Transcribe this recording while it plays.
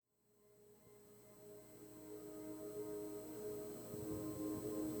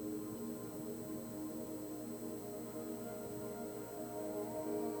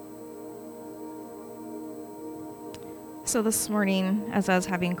So this morning, as I was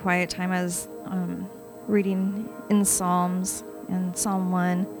having quiet time, I was reading in Psalms and Psalm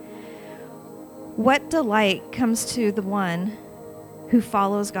 1. What delight comes to the one who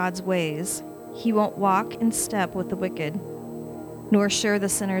follows God's ways? He won't walk in step with the wicked, nor share the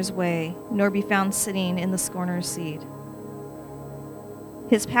sinner's way, nor be found sitting in the scorner's seat.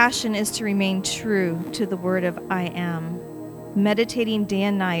 His passion is to remain true to the word of I am, meditating day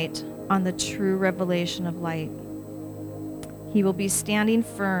and night on the true revelation of light. He will be standing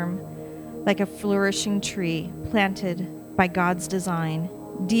firm like a flourishing tree planted by God's design,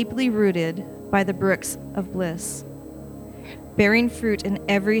 deeply rooted by the brooks of bliss, bearing fruit in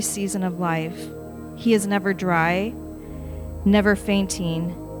every season of life. He is never dry, never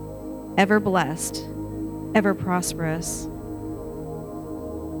fainting, ever blessed, ever prosperous.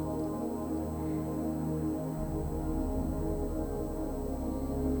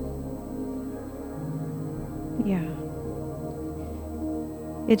 Yeah.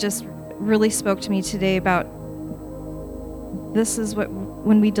 It just really spoke to me today about this is what,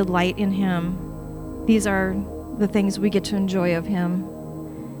 when we delight in Him, these are the things we get to enjoy of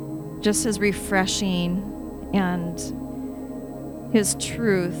Him. Just His refreshing and His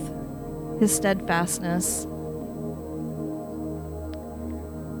truth, His steadfastness.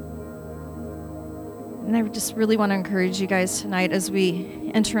 And I just really want to encourage you guys tonight as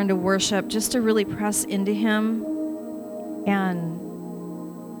we enter into worship, just to really press into Him and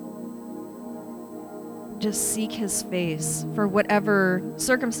just seek His face for whatever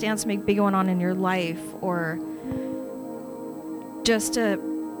circumstance may be going on in your life, or just to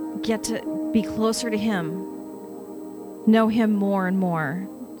get to be closer to Him, know Him more and more,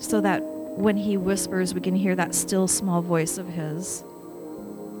 so that when He whispers, we can hear that still small voice of His.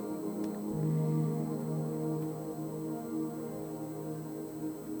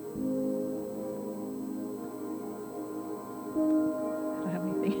 I don't have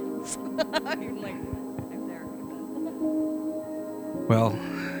anything else. I'm like, I'm there. Well,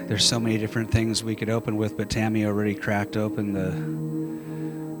 there's so many different things we could open with, but Tammy already cracked open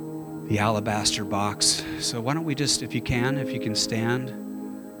the alabaster box. So why don't we just, if you can stand.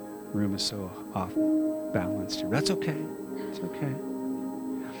 The room is so off balanced here. That's okay. It's okay.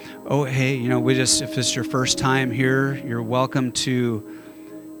 Oh, hey, if it's your first time here, you're welcome to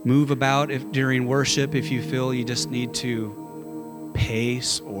move about during worship if you feel you just need to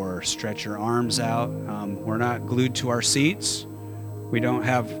pace or stretch your arms out. We're not glued to our seats. We don't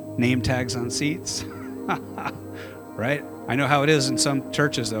have name tags on seats, right? I know how it is in some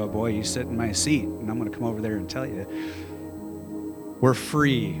churches, though. Boy, you sit in my seat, and I'm going to come over there and tell you. We're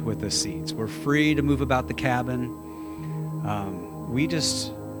free with the seats. We're free to move about the cabin.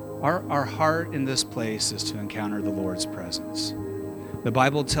 Our heart in this place is to encounter the Lord's presence. The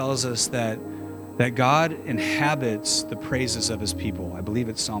Bible tells us that God inhabits the praises of His people. I believe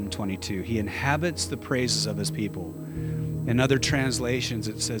it's Psalm 22. He inhabits the praises of His people. In other translations,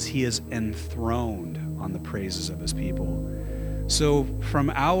 it says He is enthroned on the praises of His people. So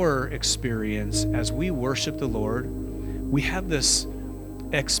from our experience, as we worship the Lord, we have this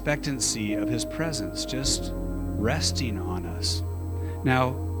expectancy of His presence just resting on us.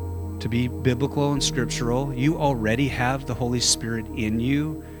 Now, to be biblical and scriptural, you already have the Holy Spirit in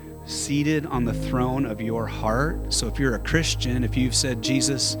you, seated on the throne of your heart. So if you're a Christian, if you've said,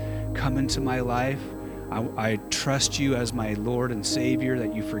 Jesus, come into my life, I trust you as my Lord and Savior,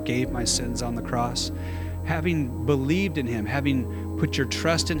 that you forgave my sins on the cross. Having believed in Him, having put your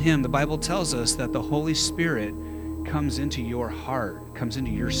trust in Him, the Bible tells us that the Holy Spirit comes into your heart, comes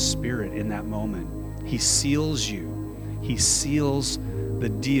into your spirit in that moment. He seals you. He seals the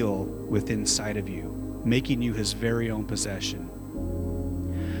deal within inside of you, making you His very own possession.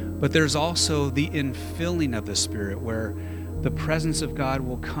 But there's also the infilling of the Spirit, where the presence of God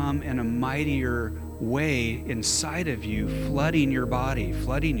will come in a mightier way inside of you, flooding your body,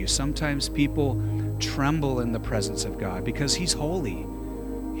 flooding you. Sometimes people tremble in the presence of God because He's holy.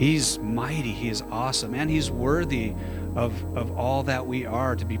 He's mighty. He is awesome. And He's worthy of all that we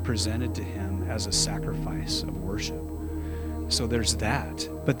are to be presented to Him as a sacrifice of worship. So there's that.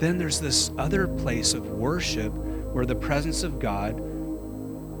 But then there's this other place of worship where the presence of God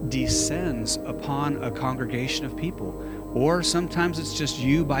descends upon a congregation of people. Or sometimes it's just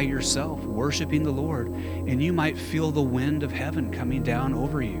you by yourself worshiping the Lord, and you might feel the wind of heaven coming down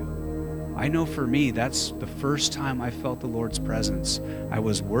over you. I know for me, that's the first time I felt the Lord's presence. I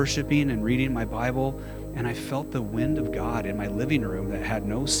was worshiping and reading my Bible, and I felt the wind of God in my living room that had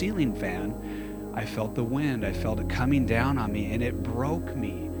no ceiling fan. I felt the wind. I felt it coming down on me, and it broke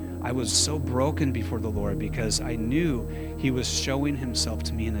me. I was so broken before the Lord because I knew he was showing himself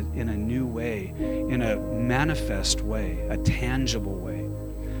to me in a new way, in a manifest way, a tangible way.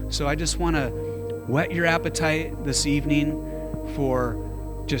 So I just want to whet your appetite this evening for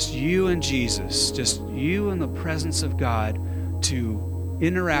just you and Jesus, just you in the presence of God, to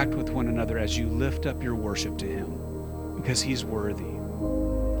interact with one another as you lift up your worship to him, because he's worthy.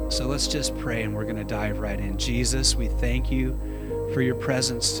 So let's just pray, and we're going to dive right in. Jesus, we thank you for your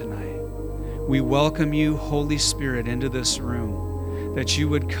presence tonight. We welcome you, Holy Spirit, into this room, that you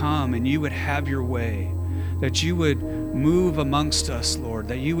would come and you would have your way, that you would move amongst us, Lord,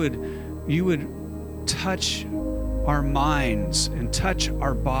 that you would touch our minds and touch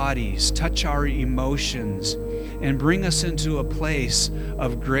our bodies, touch our emotions, and bring us into a place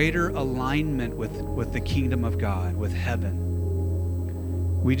of greater alignment with the kingdom of God, with heaven.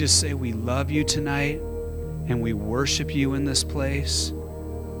 We just say we love you tonight and we worship you in this place.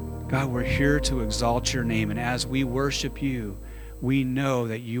 God, we're here to exalt your name, and as we worship you, we know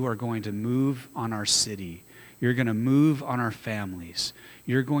that you are going to move on our city. You're going to move on our families.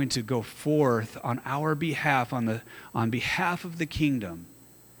 You're going to go forth on our behalf, on behalf of the kingdom,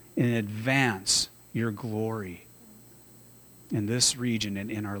 and advance your glory in this region and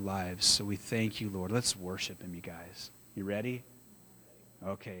in our lives. So we thank you, Lord. Let's worship him, you guys. You ready?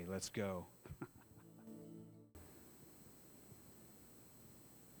 Okay, let's go.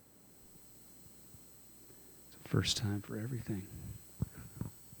 It's the first time for everything.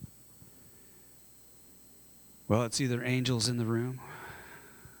 Well, it's either angels in the room.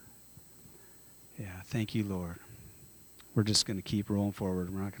 Yeah, thank you, Lord. We're just going to keep rolling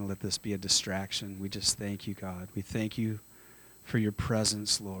forward. We're not going to let this be a distraction. We just thank you, God. We thank you for your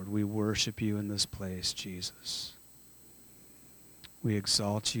presence, Lord. We worship you in this place, Jesus. We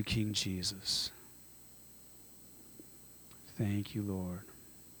exalt you, King Jesus. Thank you, Lord.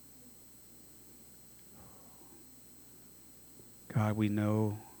 God, we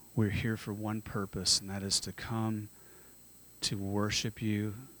know we're here for one purpose, and that is to come to worship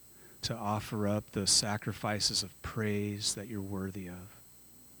you, to offer up the sacrifices of praise that you're worthy of.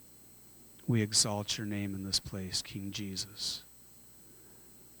 We exalt your name in this place, King Jesus.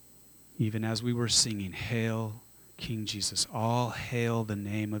 Even as we were singing, Hail, King Jesus, all hail the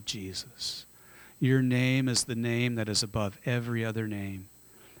name of Jesus. Your name is the name that is above every other name.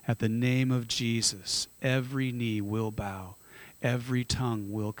 At the name of Jesus, every knee will bow, every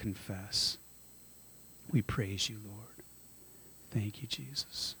tongue will confess. We praise you, Lord. Thank you,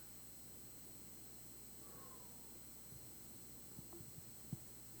 Jesus.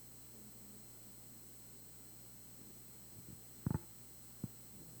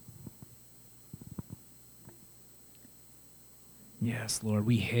 Yes, Lord,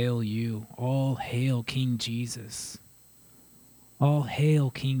 we hail you. All hail King Jesus. All hail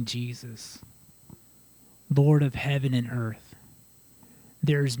King Jesus, Lord of heaven and earth.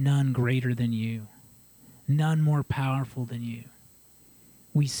 There is none greater than you, none more powerful than you.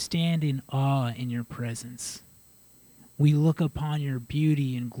 We stand in awe in your presence. We look upon your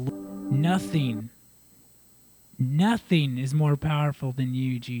beauty and glory. Nothing is more powerful than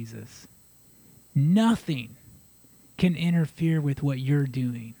you, Jesus. Nothing can interfere with what you're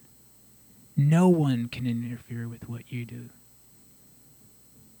doing. No one can interfere with what you do.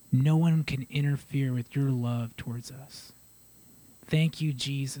 No one can interfere with your love towards us. Thank you,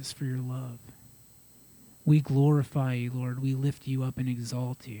 Jesus, for your love. We glorify you, Lord. We lift you up and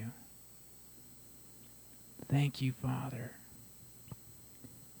exalt you. Thank you, Father.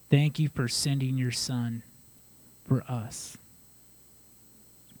 Thank you for sending your Son for us,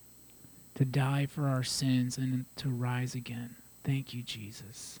 to die for our sins and to rise again. Thank you,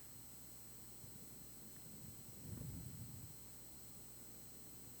 Jesus.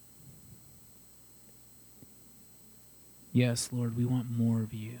 Yes, Lord, we want more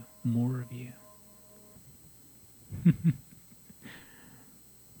of you, more of you.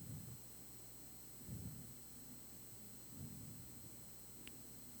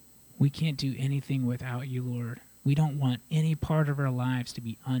 We can't do anything without you, Lord. We don't want any part of our lives to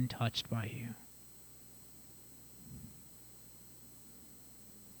be untouched by you.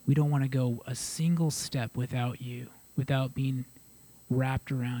 We don't want to go a single step without you, without being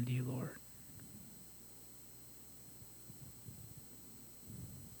wrapped around you, Lord.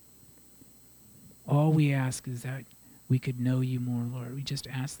 All we ask is that we could know you more, Lord. We just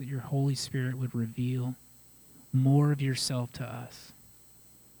ask that your Holy Spirit would reveal more of yourself to us.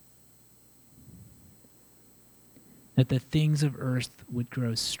 That the things of earth would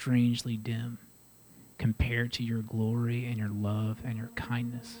grow strangely dim compared to your glory and your love and your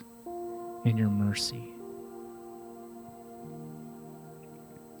kindness and your mercy.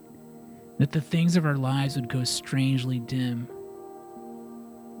 that the things of our lives would go strangely dim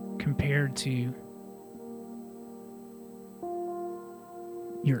compared to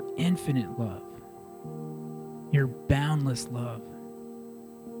your infinite love, your boundless love.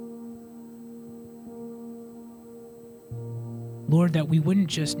 Lord, that we wouldn't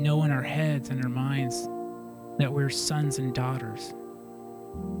just know in our heads and our minds that we're sons and daughters.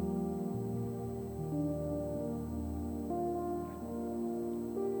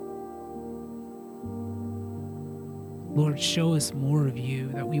 Lord, show us more of you,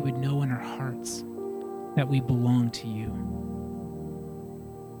 that we would know in our hearts that we belong to you.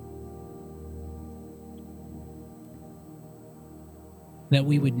 That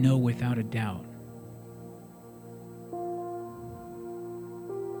we would know without a doubt.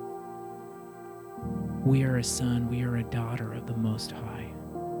 We are a son, we are a daughter of the Most High.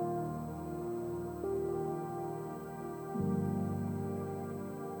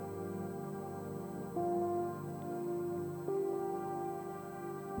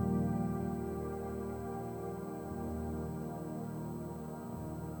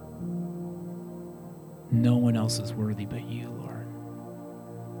 No one else is worthy but you, Lord.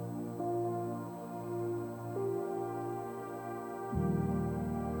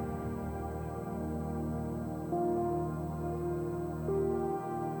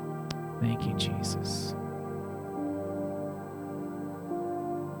 Thank you, Jesus.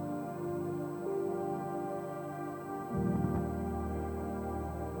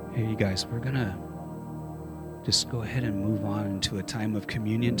 Hey, you guys, we're going to just go ahead and move on into a time of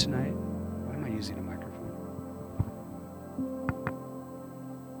communion tonight. Why am I using a microphone?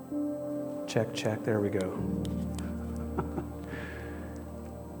 Check, check. There we go.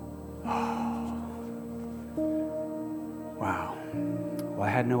 Wow. Well, I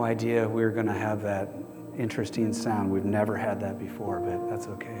had no idea we were going to have that interesting sound. We've never had that before, but that's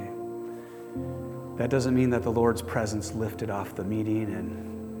okay. That doesn't mean that the Lord's presence lifted off the meeting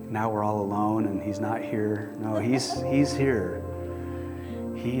and now we're all alone and he's not here. No, he's here.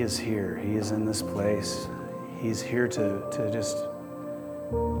 He is here. He is in this place. He's here to just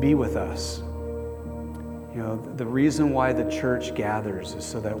be with us. You know, the reason why the church gathers is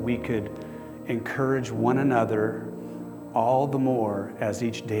so that we could encourage one another all the more as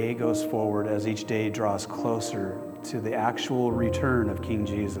each day goes forward, as each day draws closer to the actual return of King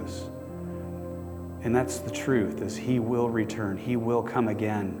Jesus. And that's the truth, is he will return. He will come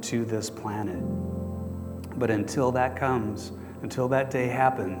again to this planet. But until that comes, until that day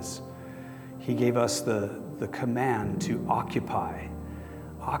happens, he gave us the command to occupy,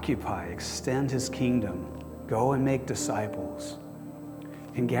 extend his kingdom, go and make disciples,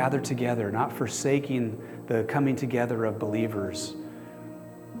 and gather together, not forsaking the coming together of believers,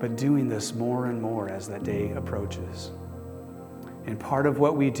 but doing this more and more as that day approaches. And part of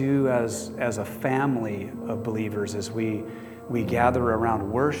what we do as a family of believers is we gather around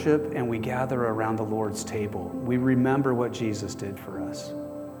worship and we gather around the Lord's table. We remember what Jesus did for us.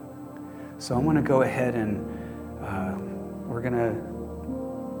 So I'm going to go ahead and we're going to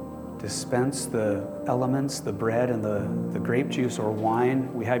dispense the elements, the bread and the grape juice or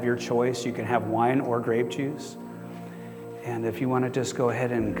wine. We have your choice. You can have wine or grape juice. And if you want to just go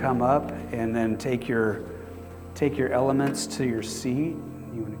ahead and come up and then take your elements to your seat.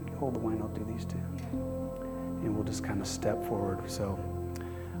 You want to hold the wine, I'll do these two. And we'll just kind of step forward. So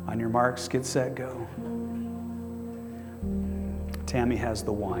on your marks, get set, go. Tammy has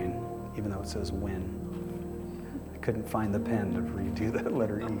the wine, even though it says win. I couldn't find the pen to redo that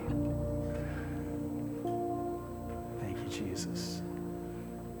letter E. Thank you, Jesus.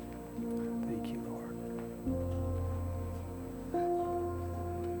 Thank you, Lord.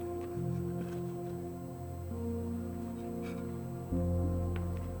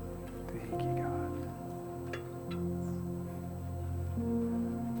 Thank you, God.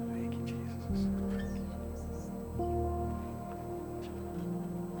 Thank you, Jesus.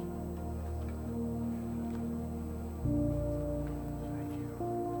 Thank you.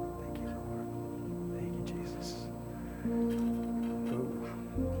 Thank you, Lord. Thank you, Jesus. Ooh.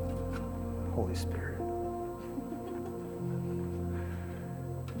 Holy Spirit.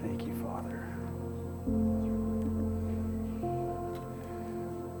 Thank you, Father.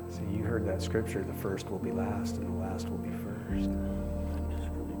 See, you heard that scripture, the first will be last and the last will be first.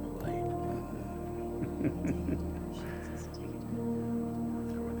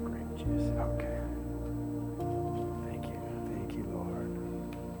 Go with the grape juice. Okay. Thank you. Thank you, Lord.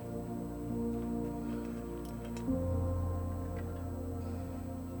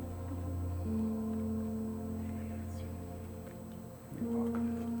 You're welcome.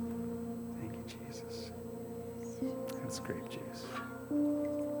 Thank you, Jesus. That's grape juice.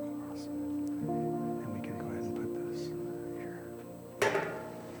 Awesome.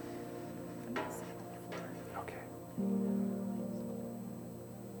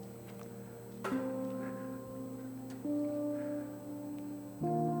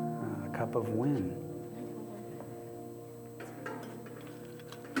 cup of when?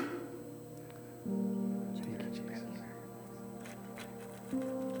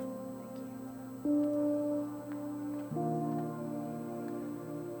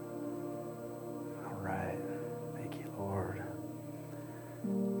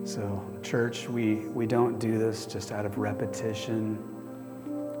 So, church, we don't do this just out of repetition.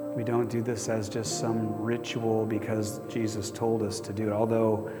 We don't do this as just some ritual because Jesus told us to do it,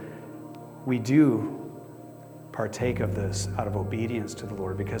 although we do partake of this out of obedience to the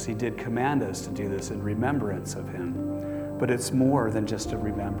Lord because he did command us to do this in remembrance of him. But it's more than just a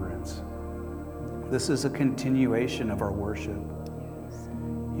remembrance. This is a continuation of our worship.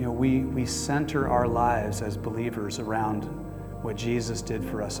 You know, we center our lives as believers around what Jesus did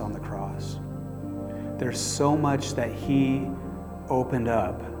for us on the cross. There's so much that he opened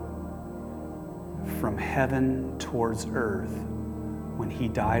up from heaven towards earth when he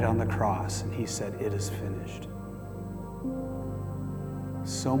died on the cross and he said, "It is finished."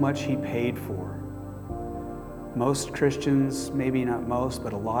 So much he paid for. Most Christians, maybe not most,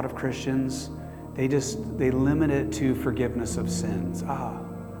 but a lot of Christians, they limit it to forgiveness of sins.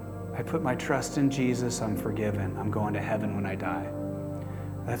 I put my trust in Jesus, I'm forgiven. I'm going to heaven when I die.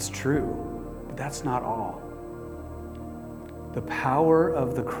 That's true, but that's not all. The power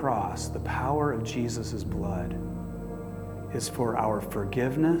of the cross, the power of Jesus' blood, is for our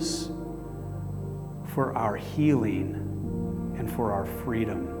forgiveness, for our healing, and for our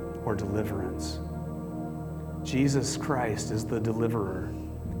freedom or deliverance. Jesus Christ is the deliverer.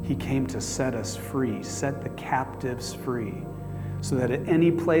 He came to set us free, set the captives free, so that at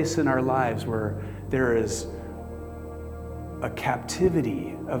any place in our lives where there is a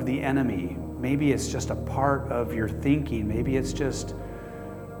captivity of the enemy, maybe it's just a part of your thinking, maybe it's just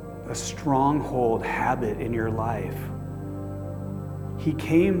a stronghold habit in your life. He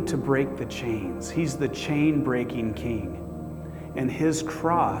came to break the chains. He's the chain-breaking king. And his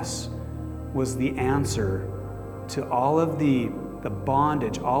cross was the answer to all of the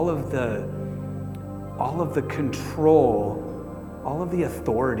bondage, all of the control, all of the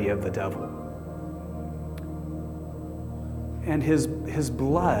authority of the devil. And his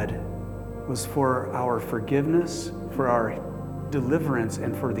blood was for our forgiveness, for our deliverance,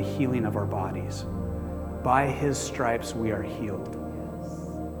 and for the healing of our bodies. By his stripes we are healed.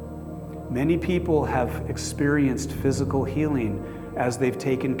 Many people have experienced physical healing as they've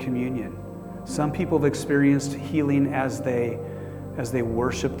taken communion. Some people have experienced healing as they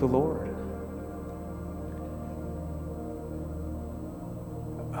worship the Lord.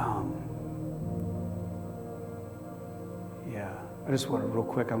 I just want to, real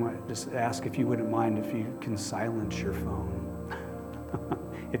quick, I want to just ask if you wouldn't mind if you can silence your phone,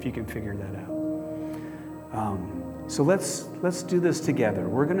 if you can figure that out. So let's do this together.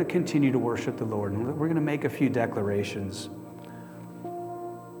 We're going to continue to worship the Lord, and we're going to make a few declarations.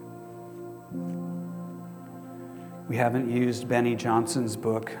 We haven't used Benny Johnson's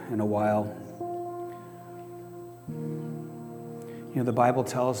book in a while. You know, the Bible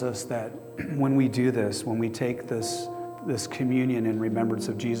tells us that when we do this, when we take this communion in remembrance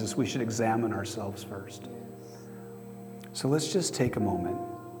of Jesus, we should examine ourselves first. So let's just take a moment.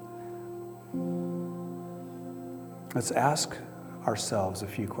 Let's ask ourselves a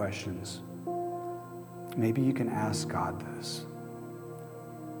few questions. Maybe you can ask God this.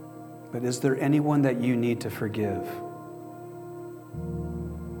 But is there anyone that you need to forgive?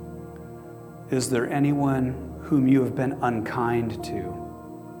 Is there anyone whom you have been unkind to?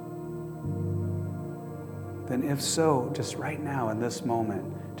 Then if so, just right now in this moment,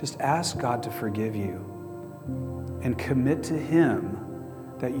 just ask God to forgive you and commit to him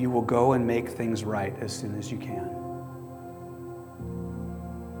that you will go and make things right as soon as you can.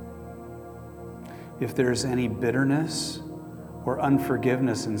 If there's any bitterness or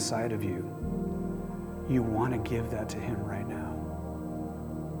unforgiveness inside of you, you want to give that to him right now.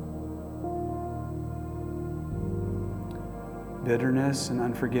 Bitterness and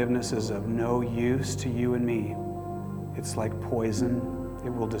unforgiveness is of no use to you and me. It's like poison.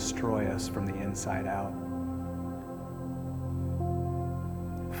 It will destroy us from the inside out.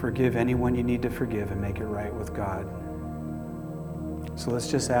 Forgive anyone you need to forgive and make it right with God. So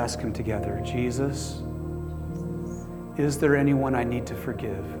let's just ask him together. Jesus, is there anyone I need to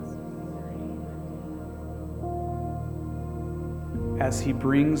forgive? As he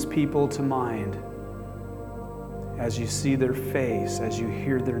brings people to mind, as you see their face, as you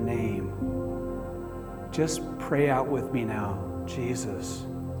hear their name, just pray out with me now. Jesus,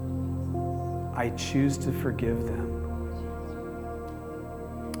 I choose to forgive them.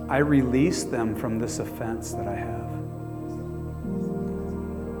 I release them from this offense that I have.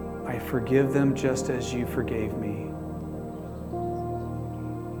 I forgive them just as you forgave me.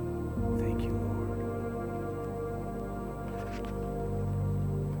 Thank you,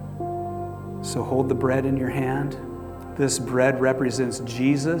 Lord. So hold the bread in your hand. This bread represents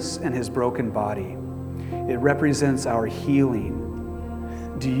Jesus and his broken body. It represents our healing.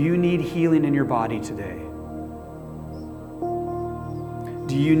 Do you need healing in your body today?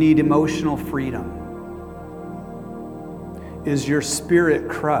 Do you need emotional freedom? Is your spirit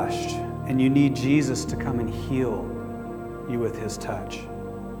crushed and you need Jesus to come and heal you with his touch?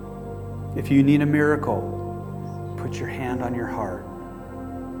 If you need a miracle, put your hand on your heart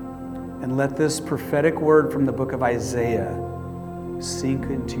and let this prophetic word from the book of Isaiah sink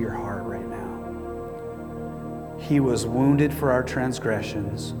into your heart right now. He was wounded for our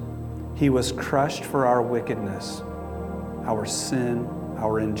transgressions. He was crushed for our wickedness, our sin,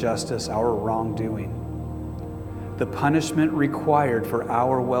 our injustice, our wrongdoing. The punishment required for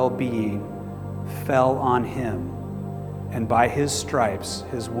our well-being fell on him, and by his stripes,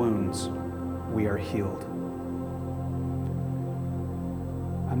 his wounds, we are healed.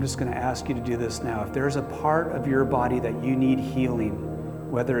 I'm just going to ask you to do this now. If there's a part of your body that you need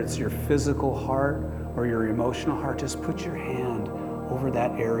healing, whether it's your physical heart or your emotional heart, just put your hand over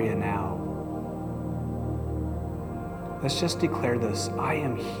that area now. Let's just declare this. I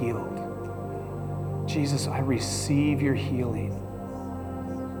am healed. Jesus, I receive your healing.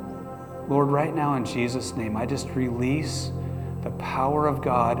 Lord, right now in Jesus' name, I just release the power of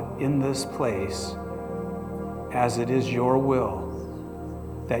God in this place as it is your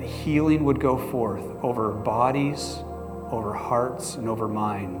will, that healing would go forth over bodies, over hearts, and over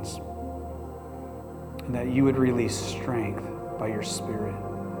minds, and that you would release strength by your Spirit.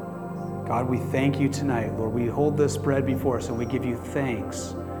 God, we thank you tonight, Lord. We hold this bread before us and we give you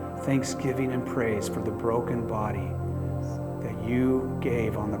thanksgiving and praise for the broken body that you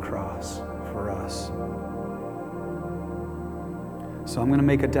gave on the cross for us. So I'm going to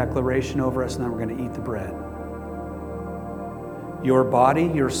make a declaration over us and then we're going to eat the bread. Your body,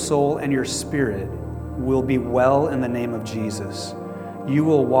 your soul, and your spirit will be well in the name of Jesus. You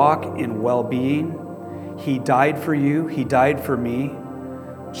will walk in well-being. He died for you. He died for me.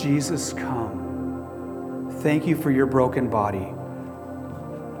 Jesus, come. Thank you for your broken body.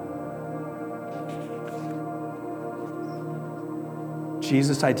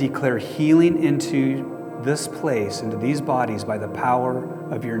 Jesus, I declare healing into this place, into these bodies by the power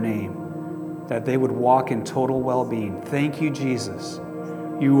of your name, that they would walk in total well-being. Thank you, Jesus.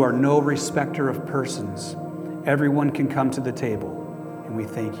 You are no respecter of persons. Everyone can come to the table, and we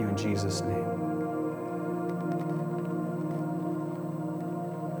thank you in Jesus' name.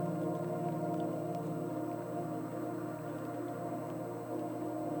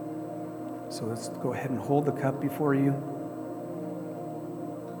 So let's go ahead and hold the cup before you.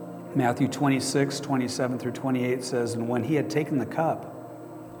 Matthew 26, 27 through 28 says, "And when he had taken the cup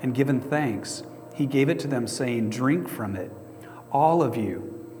and given thanks, he gave it to them, saying, 'Drink from it, all of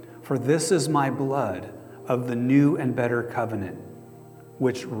you, for this is my blood of the new and better covenant,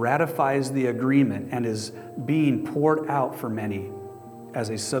 which ratifies the agreement and is being poured out for many as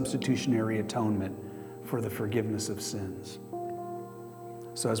a substitutionary atonement for the forgiveness of sins.'"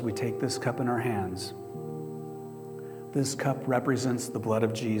 So as we take this cup in our hands, this cup represents the blood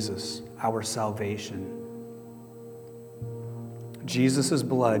of Jesus, our salvation. Jesus'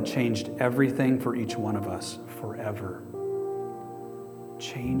 blood changed everything for each one of us forever.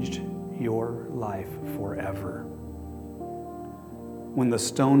 Changed your life forever. When the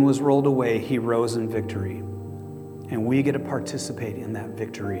stone was rolled away, he rose in victory. And we get to participate in that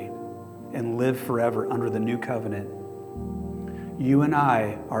victory and live forever under the new covenant. You and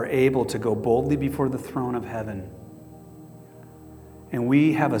I are able to go boldly before the throne of heaven. And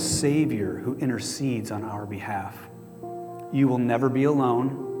we have a Savior who intercedes on our behalf. You will never be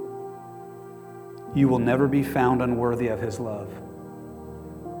alone. You will never be found unworthy of his love.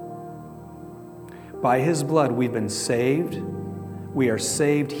 By his blood, we've been saved. We are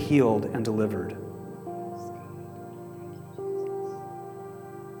saved, healed, and delivered.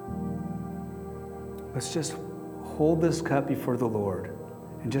 Let's just hold this cup before the Lord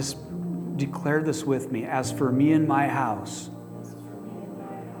and just declare this with me. As for me and my house,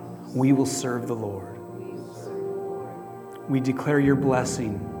 we will serve the Lord. We declare your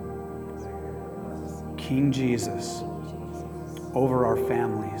blessing, King Jesus, over our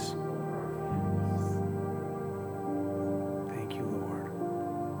families. Thank you, Lord.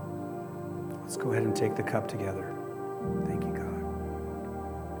 Let's go ahead and take the cup together. Thank you, God.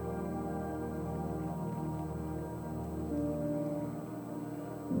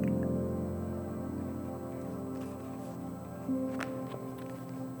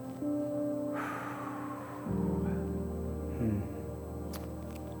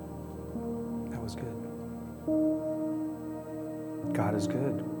 is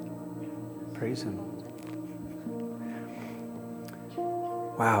good. Praise him.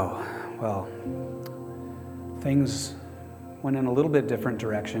 Wow. Well, things went in a little bit different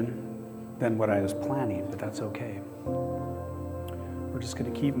direction than what I was planning, but that's okay. We're just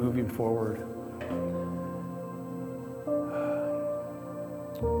going to keep moving forward.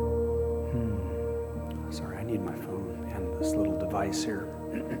 Sorry, I need my phone and this little device here.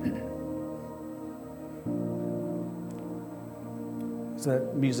 Is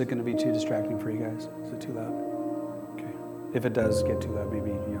that music going to be too distracting for you guys? Is it too loud? Okay. If it does get too loud, maybe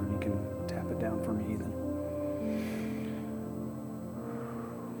you can tap it down for me then.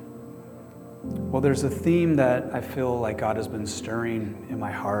 Well, there's a theme that I feel like God has been stirring in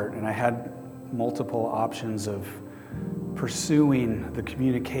my heart, and I had multiple options of pursuing the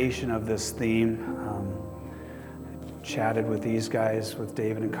communication of this theme. Chatted with these guys, with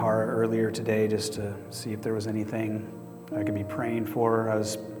David and Cara earlier today, just to see if there was anything I could be praying for. I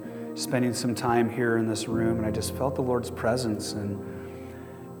was spending some time here in this room, and I just felt the Lord's presence, and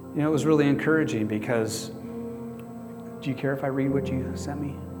it was really encouraging because, do you care if I read what you sent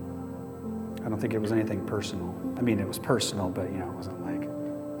me? I don't think it was anything personal. I mean, it was personal, but it wasn't like,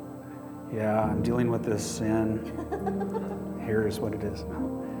 yeah, I'm dealing with this sin. Here's what it is.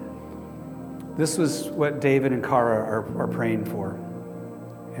 No. This was what David and Cara are praying for.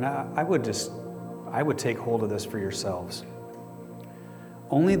 And I would take hold of this for yourselves.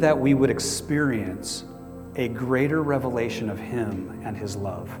 Only that we would experience a greater revelation of him and his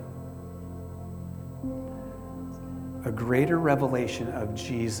love. A greater revelation of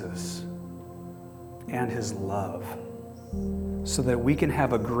Jesus and his love, so that we can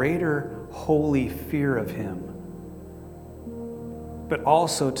have a greater holy fear of him, but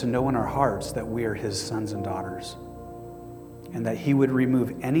also to know in our hearts that we are his sons and daughters, and that he would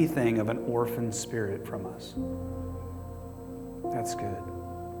remove anything of an orphan spirit from us. That's good.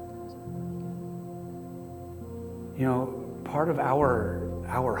 Part of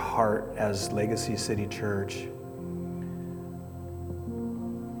our heart as Legacy City Church,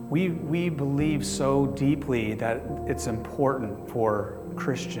 we believe so deeply that it's important for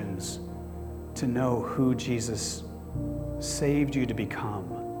Christians to know who Jesus saved you to become.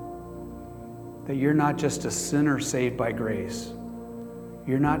 That you're not just a sinner saved by grace.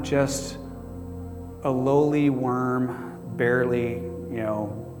 You're not just a lowly worm, barely,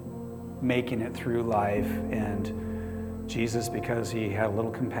 making it through life, and Jesus, because he had a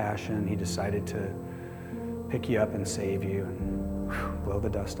little compassion, he decided to pick you up and save you and blow the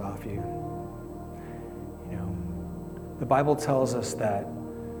dust off you. The Bible tells us that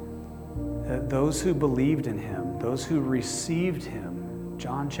those who believed in him, those who received him,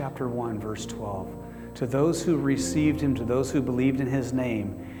 John chapter 1, verse 12, to those who received him, to those who believed in his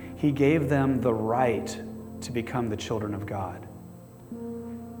name, he gave them the right to become the children of God.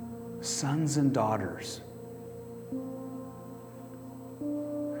 Sons and daughters.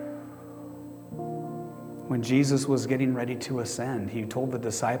 When Jesus was getting ready to ascend, he told the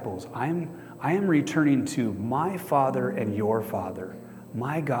disciples, I am returning to my Father and your Father,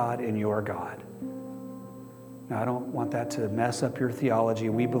 my God and your God. Now, I don't want that to mess up your theology.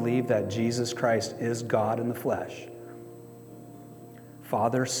 We believe that Jesus Christ is God in the flesh.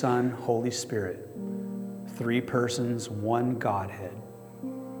 Father, Son, Holy Spirit. 3 persons, one Godhead.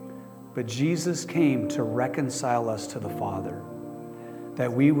 But Jesus came to reconcile us to the Father,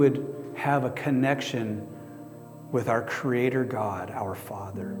 that we would have a connection with our Creator God, our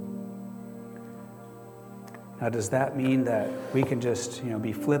Father. Now, does that mean that we can just,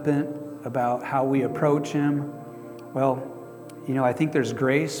 be flippant about how we approach him? Well, I think there's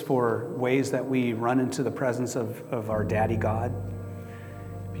grace for ways that we run into the presence of our Daddy God,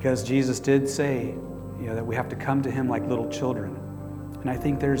 because Jesus did say, that we have to come to him like little children. And I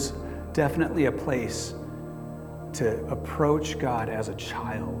think there's definitely a place to approach God as a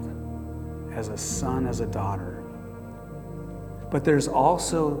child, as a son, as a daughter. But there's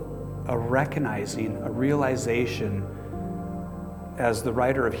also a recognizing, a realization, as the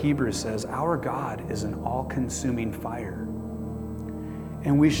writer of Hebrews says, our God is an all-consuming fire.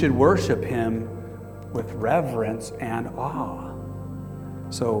 And we should worship him with reverence and awe.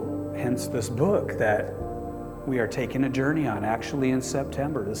 So hence this book that we are taking a journey on, actually in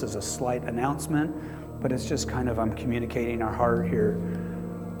September. This is a slight announcement, but it's just I'm communicating our heart here.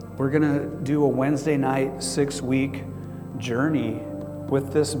 We're going to do a Wednesday night, 6-week journey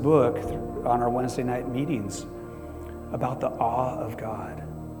with this book on our Wednesday night meetings about the awe of God.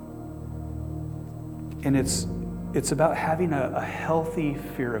 And it's about having a healthy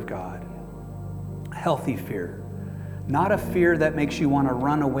fear of God. Healthy fear. Not a fear that makes you want to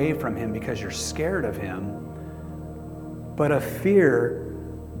run away from him because you're scared of him, but a fear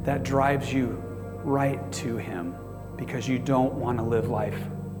that drives you right to him because you don't want to live life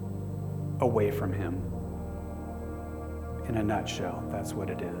away from him. In a nutshell, that's what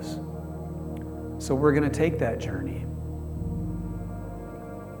it is. So we're going to take that journey.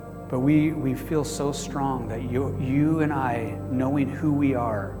 But we feel so strong that you and I, knowing who we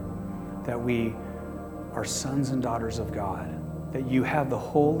are, that we are sons and daughters of God, that you have the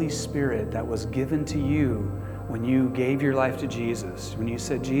Holy Spirit that was given to you when you gave your life to Jesus. When you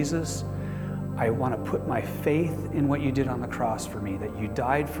said, Jesus, I want to put my faith in what you did on the cross for me, that you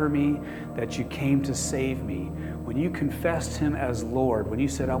died for me, that you came to save me. When you confessed him as Lord, when you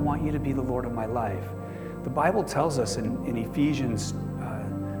said, I want you to be the Lord of my life, the Bible tells us in Ephesians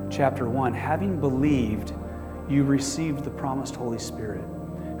chapter 1, having believed, you received the promised Holy Spirit,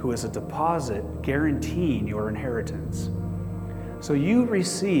 who is a deposit guaranteeing your inheritance. So you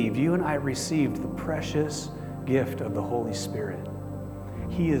and I received the precious gift of the Holy Spirit.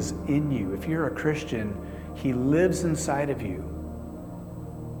 He is in you. If you're a Christian, he lives inside of you.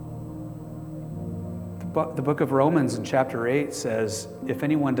 The book of Romans in chapter 8 says, if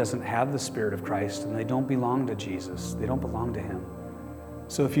anyone doesn't have the Spirit of Christ, then they don't belong to Jesus. They don't belong to him.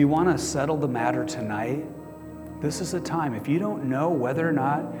 So if you want to settle the matter tonight, this is the time. If you don't know whether or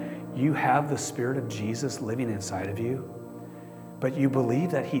not you have the Spirit of Jesus living inside of you, but you believe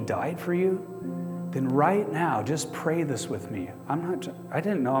that he died for you, then right now, just pray this with me. I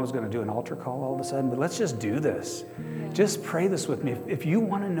didn't know I was going to do an altar call all of a sudden, but let's just do this. Yeah. Just pray this with me. If you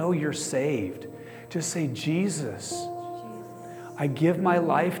want to know you're saved, just say, Jesus, I give my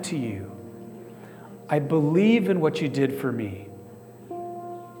life to you. I believe in what you did for me.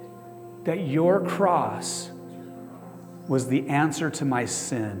 That your cross was the answer to my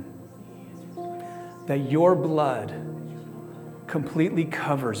sin. That your blood completely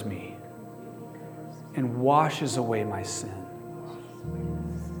covers me and washes away my sin.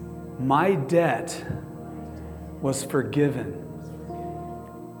 My debt was forgiven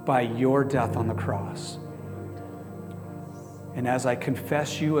by your death on the cross. And as I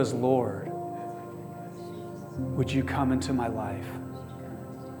confess you as Lord, would you come into my life?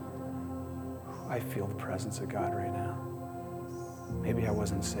 I feel the presence of God right now. Maybe I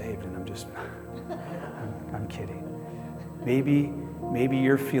wasn't saved and I'm kidding. Maybe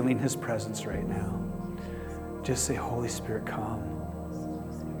you're feeling his presence right now. Just say, Holy Spirit, come.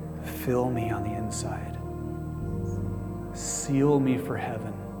 Fill me on the inside. Seal me for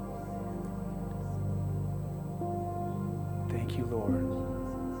heaven. Thank you, Lord.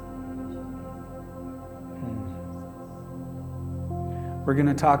 We're going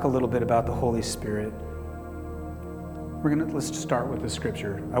to talk a little bit about the Holy Spirit. Let's start with the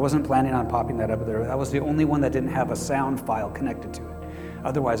scripture. I wasn't planning on popping that up there. That was the only one that didn't have a sound file connected to it.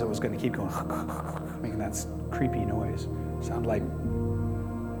 Otherwise, it was going to keep going, making that creepy noise. Sound like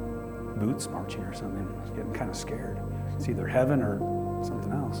boots marching or something. I was getting kind of scared. It's either heaven or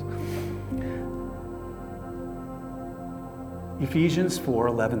something else. Ephesians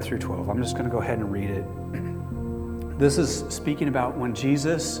 4:11 through 12. I'm just going to go ahead and read it. This is speaking about when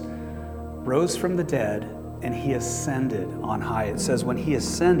Jesus rose from the dead and he ascended on high. It says when he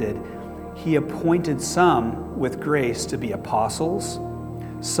ascended, he appointed some with grace to be apostles,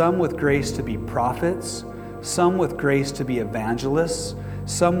 some with grace to be prophets, some with grace to be evangelists,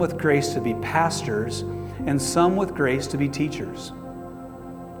 some with grace to be pastors, and some with grace to be teachers.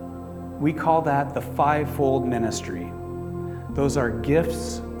 We call that the fivefold ministry. Those are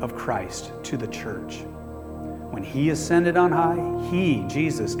gifts of Christ to the church. When he ascended on high, he,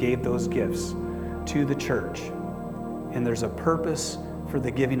 Jesus, gave those gifts to the church. And there's a purpose for the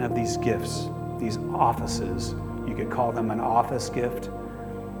giving of these gifts, these offices. You could call them an office gift.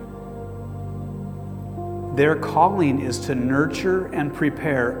 Their calling is to nurture and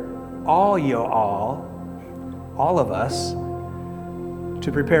prepare all of us,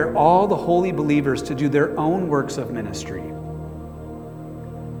 to prepare all the holy believers to do their own works of ministry.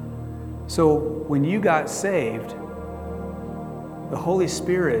 So when you got saved, the Holy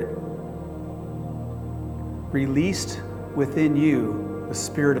Spirit released within you the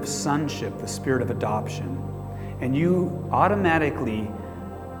spirit of sonship, the spirit of adoption, and you automatically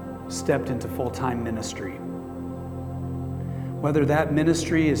stepped into full-time ministry. Whether that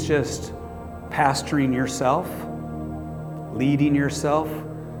ministry is just pastoring yourself, leading yourself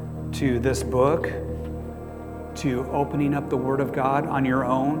to this book, to opening up the Word of God on your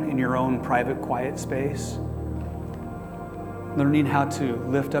own, in your own private, quiet space, learning how to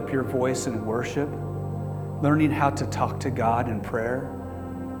lift up your voice in worship, learning how to talk to God in prayer.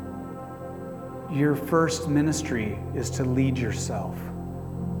 Your first ministry is to lead yourself.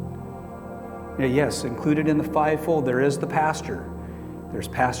 Yes, included in the fivefold, there is the pastor. There's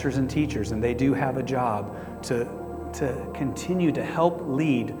pastors and teachers, and they do have a job to continue to help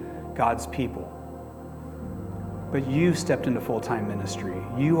lead God's people. But you stepped into full-time ministry.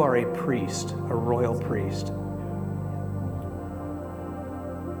 You are a priest, a royal priest.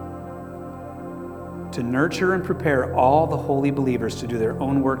 To nurture and prepare all the holy believers to do their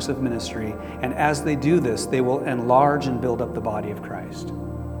own works of ministry, and as they do this, they will enlarge and build up the body of Christ.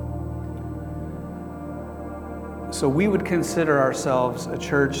 So we would consider ourselves a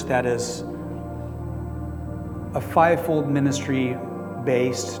church that is a fivefold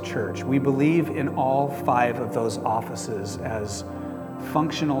ministry-based church. We believe in all 5 of those offices as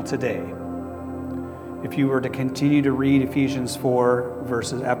functional today. If you were to continue to read Ephesians 4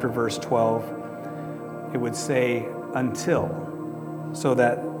 verses after verse 12, it would say until, so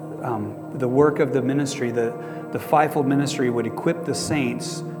that the work of the ministry, the fivefold ministry would equip the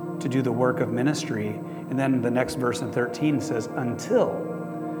saints to do the work of ministry. And then the next verse in 13 says until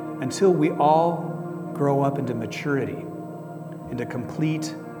we all grow up into maturity, into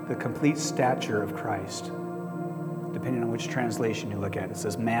the complete stature of Christ. Depending on which translation you look at, it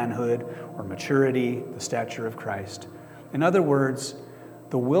says manhood or maturity, the stature of Christ. In other words,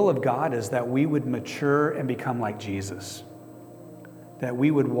 the will of God is that we would mature and become like Jesus, that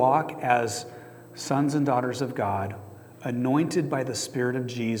we would walk as sons and daughters of God, anointed by the Spirit of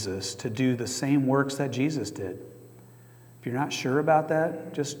Jesus to do the same works that Jesus did. If you're not sure about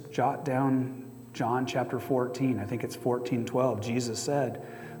that, just jot down John chapter 14. I think it's 14:12. Jesus said,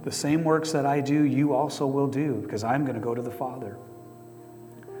 "The same works that I do, you also will do, because I'm going to go to the Father."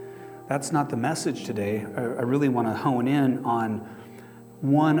 That's not the message today. I really want to hone in on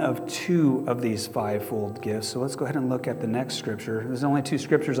one of 2 of these fivefold gifts. So let's go ahead and look at the next scripture. There's only 2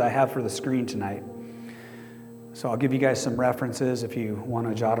 scriptures I have for the screen tonight. So I'll give you guys some references if you want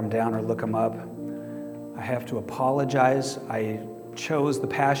to jot them down or look them up. I have to apologize. I chose the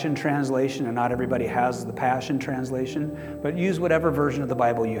Passion Translation, and not everybody has the Passion Translation, but use whatever version of the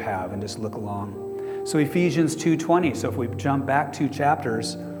Bible you have and just look along. So Ephesians 2:20. So if we jump back 2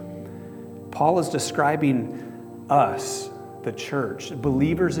 chapters, Paul is describing us, the church,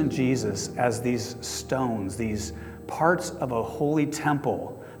 believers in Jesus, as these stones, these parts of a holy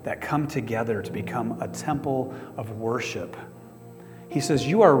temple that come together to become a temple of worship. He says,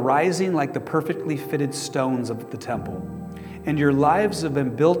 "You are rising like the perfectly fitted stones of the temple, and your lives have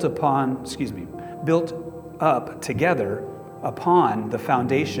been built up together upon the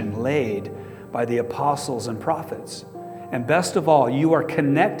foundation laid by the apostles and prophets. And best of all, you are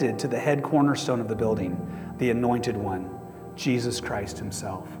connected to the head cornerstone of the building, the anointed one, Jesus Christ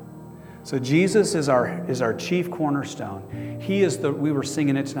himself." So Jesus is our chief cornerstone. He is we were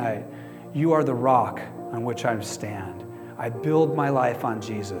singing it tonight. You are the rock on which I stand. I build my life on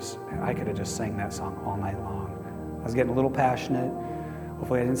Jesus. I could have just sang that song all night long. I was getting a little passionate.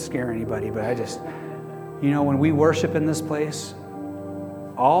 Hopefully I didn't scare anybody, but when we worship in this place,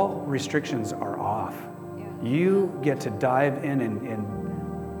 all restrictions are off. You get to dive in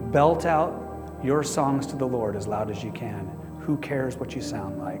and belt out your songs to the Lord as loud as you can. Who cares what you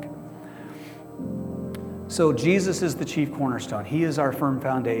sound like? So Jesus is the chief cornerstone. He is our firm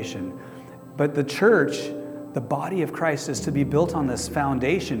foundation. But the church, the body of Christ, is to be built on this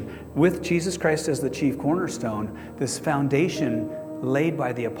foundation with Jesus Christ as the chief cornerstone, this foundation laid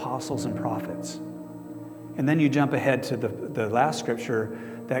by the apostles and prophets. And then you jump ahead to the last scripture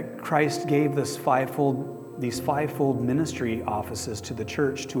that Christ gave these fivefold ministry offices to the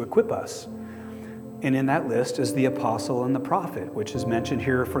church to equip us. And in that list is the apostle and the prophet, which is mentioned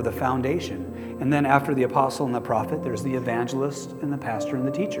here for the foundation. And then after the apostle and the prophet, there's the evangelist and the pastor and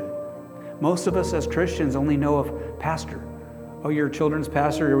the teacher. Most of us as Christians only know of pastor. Oh, you're a children's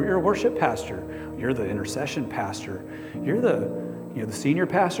pastor, you're a worship pastor, you're the intercession pastor, you're the senior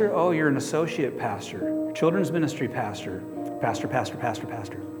pastor, oh, you're an associate pastor, children's ministry pastor,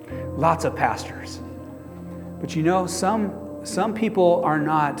 pastor. Lots of pastors. But some people are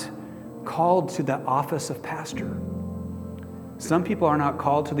not called to the office of pastor. Some people are not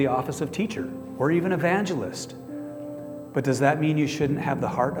called to the office of teacher or even evangelist. But does that mean you shouldn't have the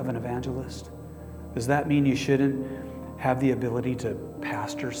heart of an evangelist? Does that mean you shouldn't have the ability to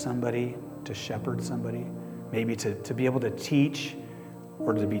pastor somebody, to shepherd somebody, maybe to be able to teach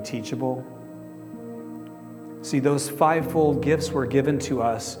or to be teachable? See, those fivefold gifts were given to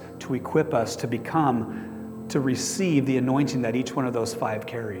us to equip us to receive the anointing that each one of those 5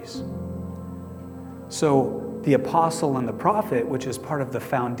 carries. So the apostle and the prophet, which is part of the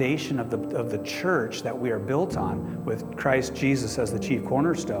foundation of the church that we are built on with Christ Jesus as the chief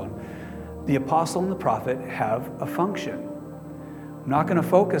cornerstone, the apostle and the prophet have a function. I'm not going to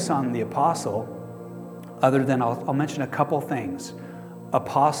focus on the apostle, other than I'll mention a couple things.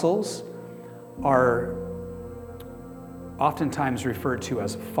 Apostles are oftentimes referred to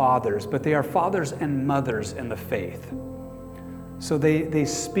as fathers, but they are fathers and mothers in the faith. So they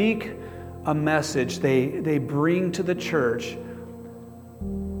speak a message, they bring to the church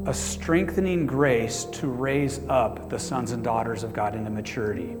a strengthening grace to raise up the sons and daughters of God into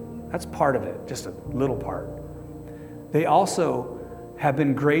maturity. That's part of it, just a little part. They also have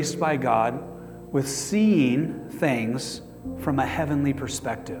been graced by God with seeing things from a heavenly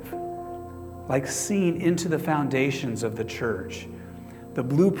perspective, like seeing into the foundations of the church, the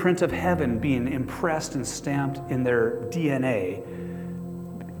blueprint of heaven being impressed and stamped in their DNA,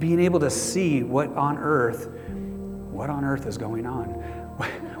 being able to see what on earth is going on.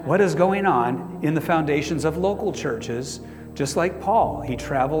 What is going on in the foundations of local churches? Just like Paul, he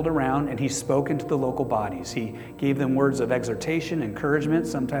traveled around and he spoke into the local bodies. He gave them words of exhortation, encouragement,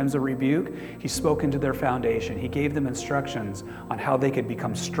 sometimes a rebuke. He spoke into their foundation. He gave them instructions on how they could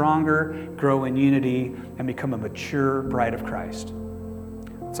become stronger, grow in unity, and become a mature bride of Christ.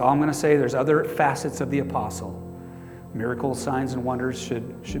 That's all I'm going to say. There's other facets of the apostle. Miracles, signs, and wonders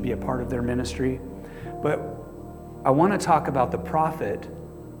should be a part of their ministry. But I want to talk about the prophet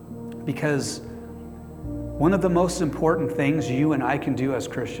because one of the most important things you and I can do as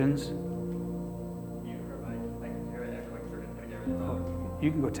Christians.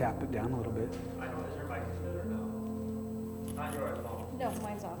 You can go tap it down a little bit. No,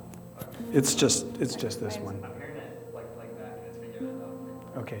 mine's off. It's just this one.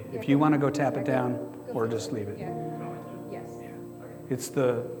 Okay, if you want to go tap it down or just leave it. Yes. It's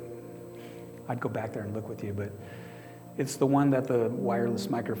I'd go back there and look with you, but it's the one that the wireless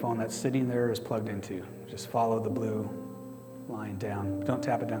microphone that's sitting there is plugged into. Just follow the blue line down. Don't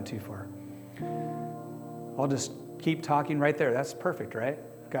tap it down too far. I'll just keep talking right there. That's perfect, right?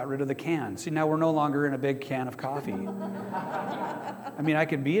 Got rid of the can. See, now we're no longer in a big can of coffee. I mean, I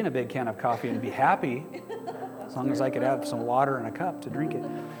could be in a big can of coffee and be happy as long as I could have some water in a cup to drink it.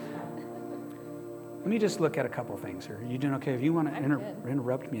 Let me just look at a couple things here. You doing okay? If you want to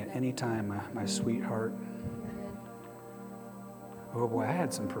interrupt me at any time, my sweetheart. Oh boy, I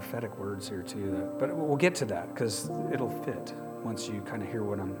had some prophetic words here too, but we'll get to that because it'll fit once you kind of hear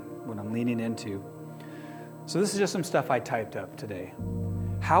what I'm leaning into. So this is just some stuff I typed up today.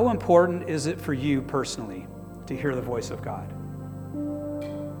 How important is it for you personally to hear the voice of God?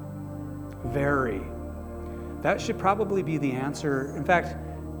 Very. That should probably be the answer. In fact,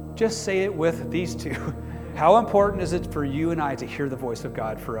 just say it with these two. How important is it for you and I to hear the voice of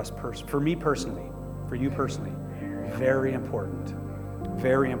God for me personally, for you personally? Very important.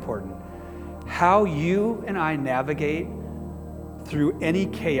 Very important. How you and I navigate through any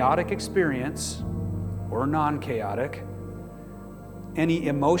chaotic experience or non-chaotic, any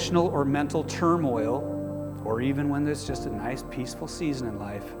emotional or mental turmoil, or even when there's just a nice, peaceful season in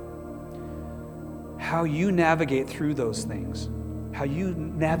life, how you navigate through those things, how you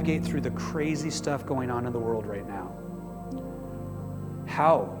navigate through the crazy stuff going on in the world right now,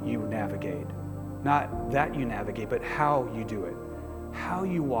 how you navigate. Not that you navigate, but how you do it. How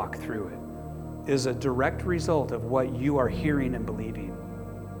you walk through it is a direct result of what you are hearing and believing.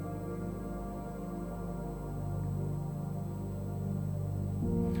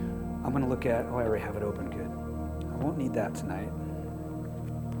 I'm going to look at, I already have it open, good. I won't need that tonight.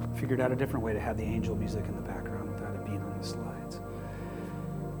 Figured out a different way to have the angel music in the background without it being on the slides.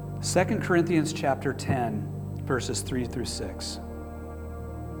 2 Corinthians chapter 10, verses 3 through 6.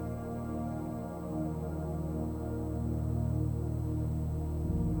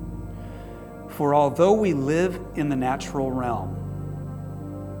 For although we live in the natural realm,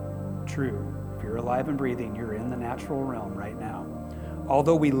 true, if you're alive and breathing, you're in the natural realm right now.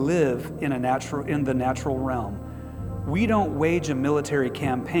 Although we live in the natural realm, we don't wage a military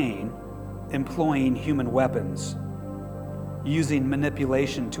campaign employing human weapons, using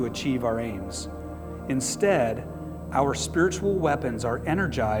manipulation to achieve our aims. Instead, our spiritual weapons are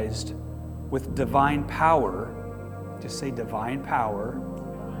energized with divine power, just say divine power,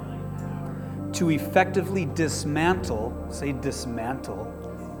 to effectively dismantle, say dismantle.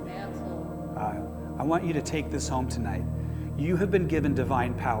 I want you to take this home tonight. You have been given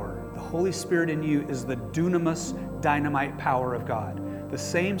divine power. The Holy Spirit in you is the dunamis, dynamite power of God. The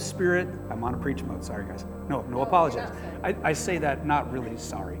same Spirit, I'm on a preach mode, sorry guys. No, apologize. I say that not really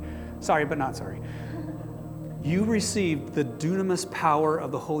sorry. Sorry, but not sorry. You received the dunamis power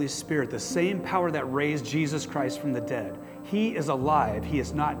of the Holy Spirit, the same power that raised Jesus Christ from the dead. He is alive. He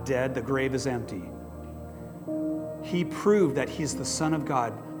is not dead. The grave is empty. He proved that he's the Son of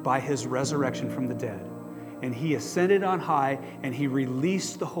God by his resurrection from the dead. And he ascended on high, and he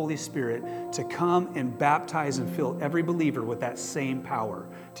released the Holy Spirit to come and baptize and fill every believer with that same power,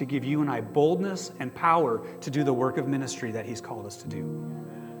 to give you and I boldness and power to do the work of ministry that he's called us to do.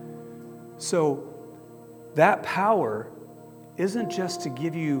 So that power isn't just to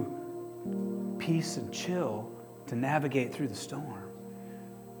give you peace and chill to navigate through the storm,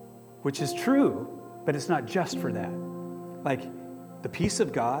 which is true, but it's not just for that. Like the peace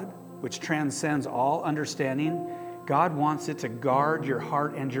of God, which transcends all understanding, God wants it to guard your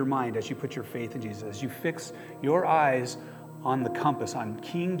heart and your mind as you put your faith in Jesus. As you fix your eyes on the compass, on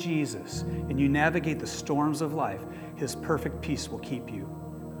King Jesus, and you navigate the storms of life, his perfect peace will keep you.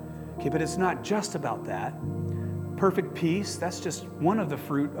 Okay, but it's not just about that. Perfect peace, that's just one of the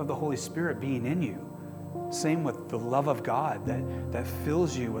fruit of the Holy Spirit being in you. Same with the love of God that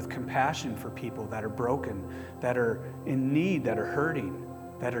fills you with compassion for people that are broken, that are in need, that are hurting,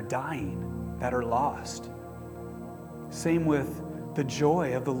 that are dying, that are lost. Same with the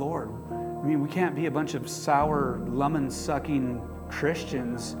joy of the Lord. I mean, we can't be a bunch of sour, lemon-sucking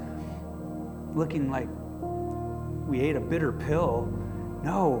Christians looking like we ate a bitter pill.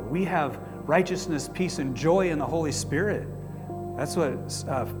 No, we have righteousness, peace, and joy in the Holy Spirit. That's what 2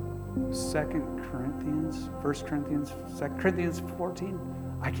 Corinthians 14?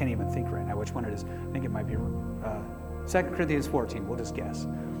 I can't even think right now which one it is. I think it might be 2 Corinthians 14. We'll just guess.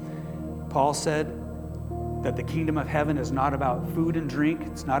 Paul said that the kingdom of heaven is not about food and drink.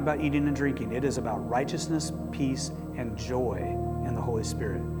 It's not about eating and drinking. It is about righteousness, peace, and joy in the Holy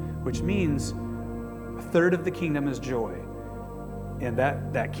Spirit, which means a third of the kingdom is joy. And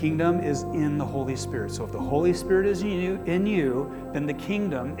that kingdom is in the Holy Spirit. So if the Holy Spirit is in you, then the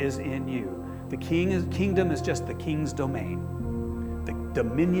kingdom is in you. The kingdom is just the king's domain, the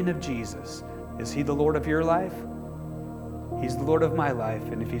dominion of Jesus. Is he the Lord of your life? He's the Lord of my life.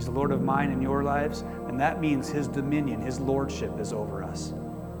 And if he's the Lord of mine and your lives, then that means his dominion, his lordship is over us.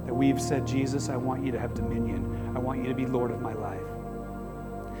 That we've said, Jesus, I want you to have dominion. I want you to be Lord of my life.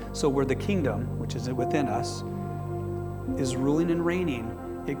 So where the kingdom, which is within us, is ruling and reigning,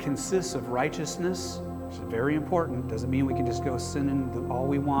 it consists of righteousness, which is very important. Doesn't mean we can just go sinning all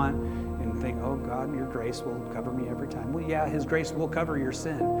we want and think, oh God, your grace will cover me every time. Well, yeah, his grace will cover your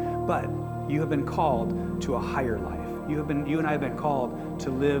sin, but you have been called to a higher life. You and I have been called to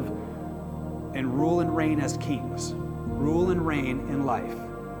live and rule and reign as kings. Rule and reign in life.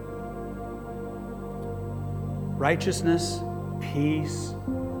 Righteousness, peace.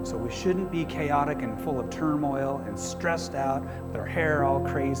 So we shouldn't be chaotic and full of turmoil and stressed out with our hair all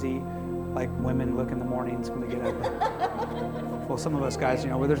crazy, like women look in the mornings when they get up. Well, some of us guys,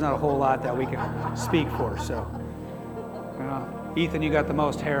 there's not a whole lot that we can speak for. So, Ethan, you got the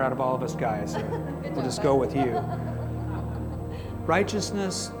most hair out of all of us guys. So we'll just go with you.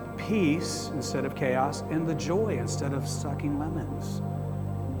 Righteousness, peace instead of chaos, and the joy instead of sucking lemons.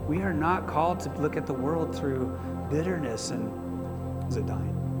 We are not called to look at the world through bitterness and, is it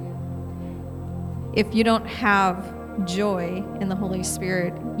dying? If you don't have joy in the Holy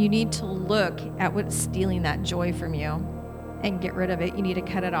Spirit, you need to look at what's stealing that joy from you and get rid of it. You need to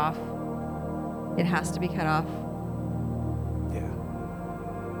cut it off. It has to be cut off. Yeah.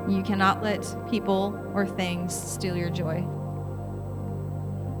 You cannot let people or things steal your joy.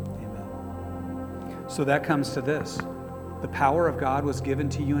 Amen. So that comes to this. The power of God was given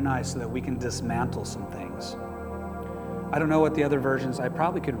to you and I so that we can dismantle some things. I don't know what the other versions, I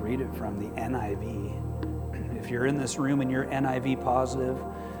probably could read it from the NIV. If you're in this room and you're NIV positive,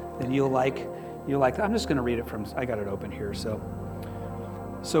 then you'll like, I'm just going to read it from, I got it open here. So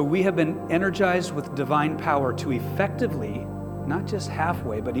we have been energized with divine power to effectively, not just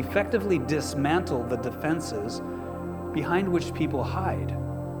halfway, but effectively dismantle the defenses behind which people hide.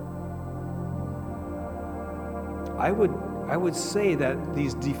 I would say that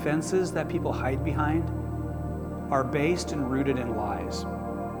these defenses that people hide behind are based and rooted in lies.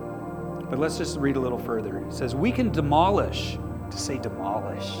 But let's just read a little further. It says, we can demolish. To say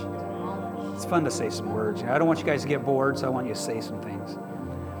demolish. It's fun to say some words. I don't want you guys to get bored, so I want you to say some things.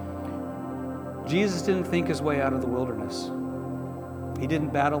 Jesus didn't think his way out of the wilderness. He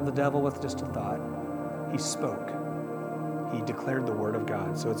didn't battle the devil with just a thought. He spoke. He declared the word of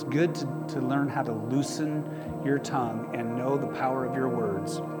God. So it's good to learn how to loosen your tongue and know the power of your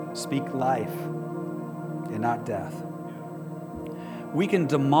words. Speak life and not death. We can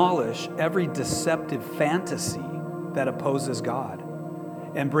demolish every deceptive fantasy that opposes God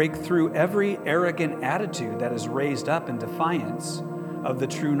and break through every arrogant attitude that is raised up in defiance of the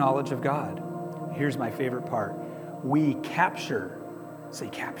true knowledge of God. Here's my favorite part. We capture. Say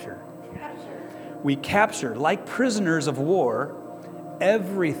capture. We capture, like prisoners of war,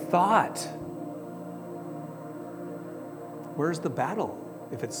 every thought Where's the battle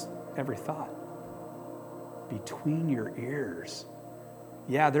if it's every thought? Between your ears.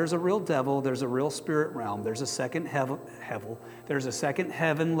 Yeah, there's a real devil, there's a real spirit realm, there's a second there's a second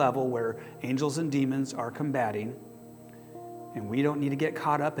heaven level where angels and demons are combating, and we don't need to get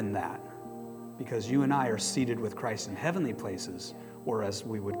caught up in that, because you and I are seated with Christ in heavenly places, or as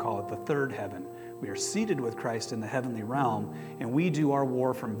we would call it, the third heaven. We are seated with Christ in the heavenly realm, and we do our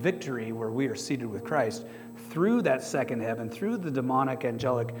war from victory where we are seated with Christ through that second heaven, through the demonic,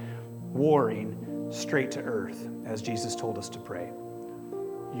 angelic warring straight to earth, as Jesus told us to pray.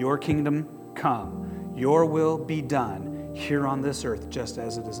 Your kingdom come, your will be done here on this earth just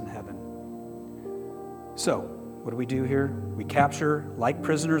as it is in heaven. So, what do we do here? We capture, like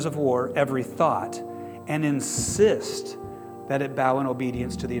prisoners of war, every thought and insist that it bow in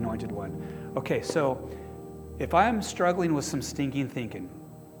obedience to the Anointed One. Okay, so if I'm struggling with some stinking thinking,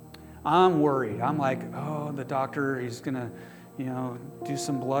 I'm worried. I'm like, oh, the doctor, he's going to, do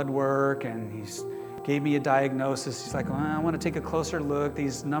some blood work, and he's gave me a diagnosis. He's like, well, I want to take a closer look.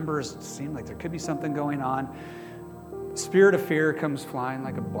 These numbers seem like there could be something going on. Spirit of fear comes flying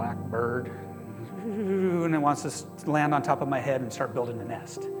like a black bird, and it wants to land on top of my head and start building a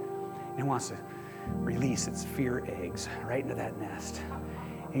nest. And it wants to release its fear eggs right into that nest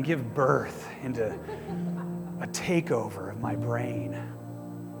and give birth into a takeover of my brain.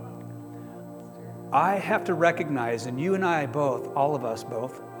 I have to recognize, and you and I both, all of us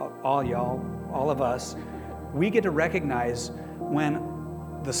both, all y'all, all of us, we get to recognize when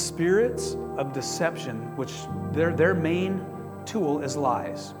the spirits of deception, which their main tool is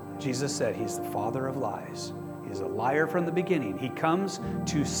lies. Jesus said he's the father of lies. He's a liar from the beginning. He comes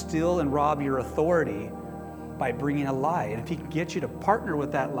to steal and rob your authority by bringing a lie. And if he can get you to partner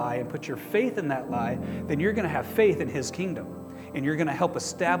with that lie and put your faith in that lie, then you're going to have faith in his kingdom. And you're going to help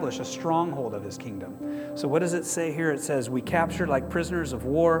establish a stronghold of his kingdom. So what does it say here? It says, we capture like prisoners of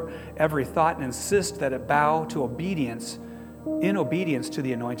war every thought and insist that it bow to obedience, in obedience to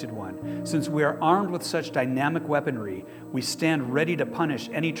the Anointed One. Since we are armed with such dynamic weaponry, we stand ready to punish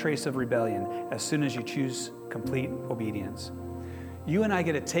any trace of rebellion as soon as you choose complete obedience. You and I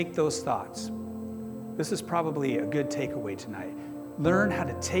get to take those thoughts. This is probably a good takeaway tonight. Learn how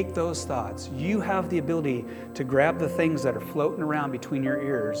to take those thoughts. You have the ability to grab the things that are floating around between your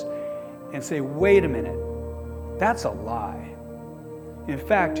ears and say, wait a minute, that's a lie. In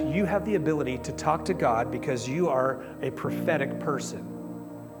fact, you have the ability to talk to God because you are a prophetic person.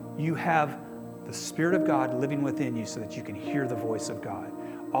 You have the Spirit of God living within you so that you can hear the voice of God.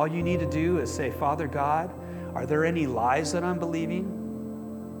 All you need to do is say, Father God, are there any lies that I'm believing?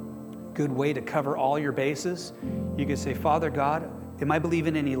 Good way to cover all your bases. You can say, Father God, am I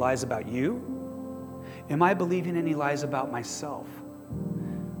believing any lies about you? Am I believing any lies about myself?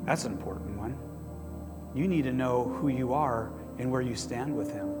 That's an important one. You need to know who you are and where you stand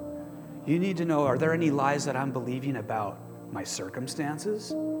with him. You need to know, are there any lies that I'm believing about my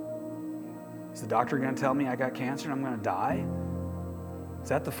circumstances? Is the doctor going to tell me I got cancer and I'm going to die? Is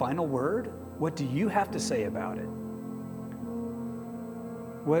that the final word? What do you have to say about it?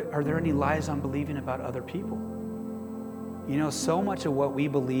 Are there any lies I'm believing about other people? You know, so much of what we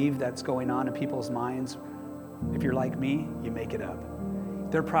believe that's going on in people's minds, if you're like me, you make it up.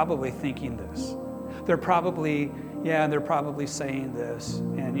 They're probably thinking this. They're probably saying this.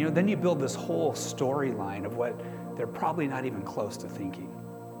 And, then you build this whole storyline of what they're probably not even close to thinking.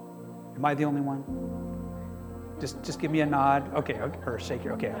 Am I the only one? Just give me a nod. Okay, or shake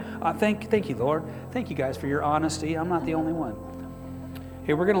your, okay. Thank you, Lord. Thank you guys for your honesty. I'm not the only one.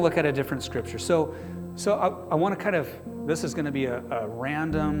 Hey, we're going to look at a different scripture. So I want to this is going to be a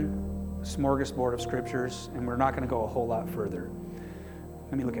random smorgasbord of scriptures, and we're not going to go a whole lot further.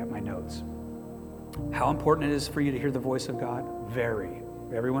 Let me look at my notes. How important it is for you to hear the voice of God? Very.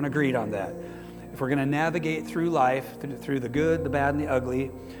 Everyone agreed on that. If we're going to navigate through life, through the good, the bad, and the ugly,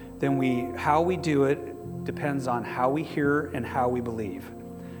 then how we do it depends on how we hear and how we believe.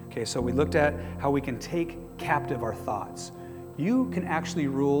 Okay, so we looked at how we can take captive our thoughts. You can actually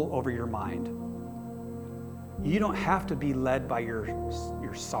rule over your mind. You don't have to be led by your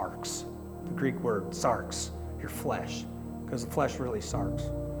sarx, the Greek word sarx, your flesh, because the flesh really sarks.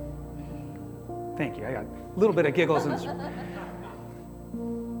 Thank you. I got a little bit of giggles.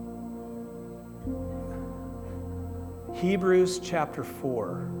 Hebrews chapter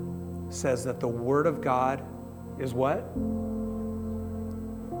 4 says that the Word of God is what?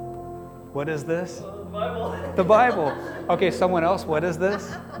 What is this? The Bible. The Bible. Okay, someone else, what is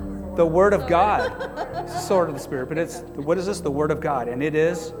this? The Word of God. It's the sword of the Spirit, but what is this? The Word of God. And it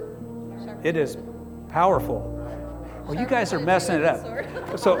is powerful. Well, you guys are messing it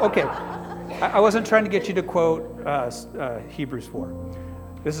up. So, okay. I wasn't trying to get you to quote Hebrews 4.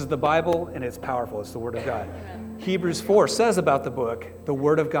 This is the Bible, and it's powerful. It's the Word of God. Hebrews 4 says about the book, the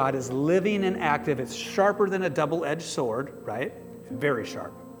Word of God is living and active. It's sharper than a double-edged sword, right? Very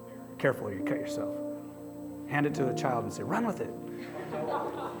sharp. Careful or you cut yourself. Hand it to a child and say, run with it.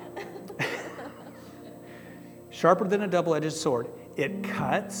 Sharper than a double-edged sword. It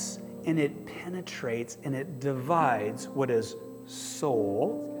cuts and it penetrates and it divides what is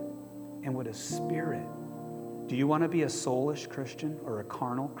soul and what is spirit. Do you want to be a soulish Christian or a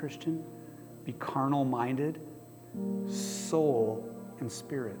carnal Christian? Be carnal-minded? Soul and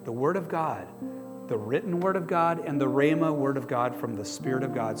spirit. The Word of God, the written Word of God and the Rhema Word of God from the Spirit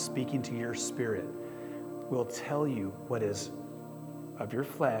of God speaking to your spirit will tell you what is of your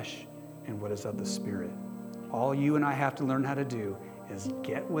flesh and what is of the Spirit. All you and I have to learn how to do is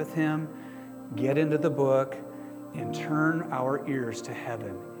get with Him, get into the book, and turn our ears to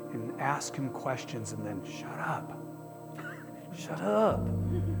heaven and ask Him questions and then shut up. Shut up.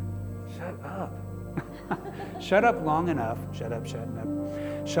 Shut up. Shut up long enough. Shut up, shutting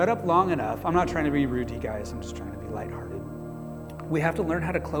up. Shut up long enough. I'm not trying to be rude to you guys. I'm just trying to be lighthearted. We have to learn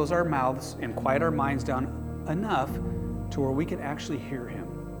how to close our mouths and quiet our minds down enough to where we can actually hear Him.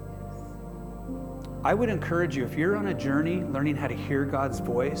 I would encourage you, if you're on a journey learning how to hear God's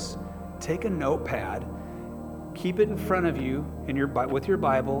voice, take a notepad, keep it in front of you with your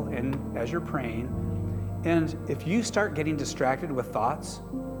Bible and as you're praying. And if you start getting distracted with thoughts,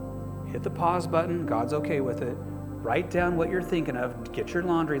 hit the pause button. God's okay with it. Write down what you're thinking of. Get your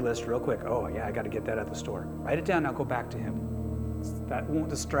laundry list real quick. Oh, yeah, I got to get that at the store. Write it down. Now go back to Him. That won't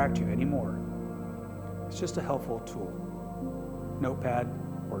distract you anymore. It's just a helpful tool. Notepad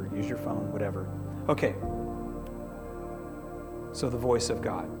or use your phone, whatever. Okay. So the voice of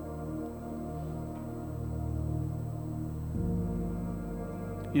God.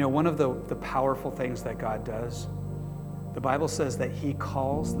 You know, one of the powerful things that God does, the Bible says that He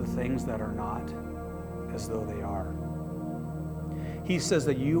calls the things that are not as though they are. He says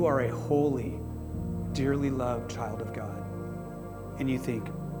that you are a holy, dearly loved child of God. And you think,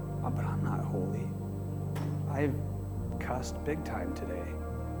 oh, but I'm not holy. I've cussed big time today,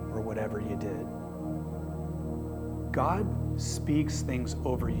 or whatever you did. God speaks things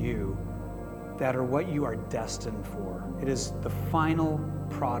over you that are what you are destined for. It is the final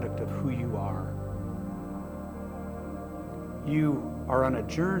product of who you are. You are on a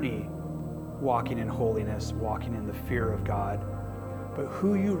journey walking in holiness, walking in the fear of God, but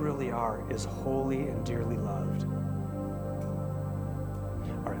who you really are is holy and dearly loved.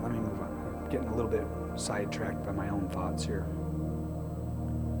 All right, let me move on. I'm getting a little bit sidetracked by my own thoughts here.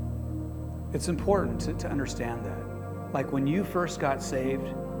 It's important to understand that. Like when you first got saved,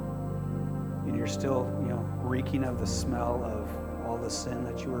 and you're still, reeking of the smell of all the sin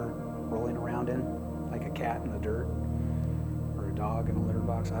that you were rolling around in, like a cat in the dirt, or a dog in a litter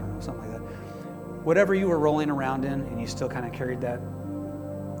box, I don't know, something like that. Whatever you were rolling around in, and you still kind of carried the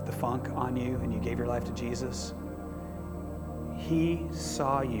funk on you, and you gave your life to Jesus, He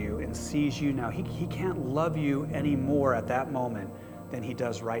saw you and sees you now. He can't love you any more at that moment than He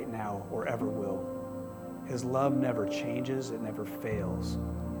does right now or ever will. His love never changes, it never fails.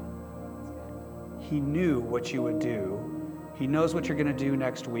 He knew what you would do. He knows what you're going to do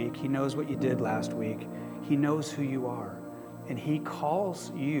next week. He knows what you did last week. He knows who you are. And He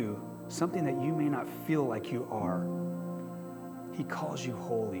calls you something that you may not feel like you are. He calls you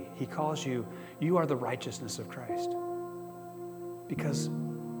holy. He calls you are the righteousness of Christ. Because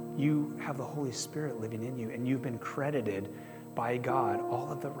you have the Holy Spirit living in you, and you've been credited by God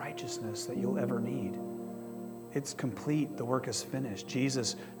all of the righteousness that you'll ever need. It's complete. The work is finished.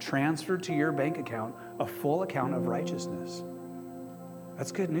 Jesus transferred to your bank account a full account of righteousness.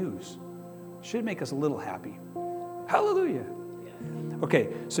 That's good news. Should make us a little happy. Hallelujah.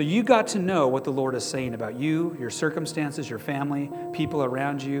 Okay, so you got to know what the Lord is saying about you, your circumstances, your family, people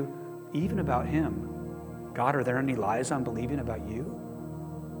around you, even about Him. God, are there any lies I'm believing about you?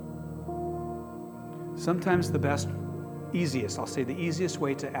 Sometimes the easiest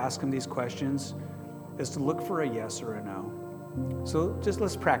way to ask Him these questions is to look for a yes or a no. So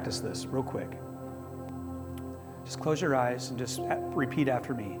let's practice this real quick. Just close your eyes and just repeat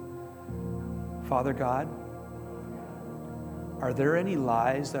after me. Father God, are there any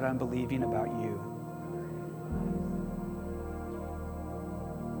lies that I'm believing about you?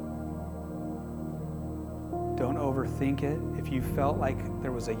 Don't overthink it. If you felt like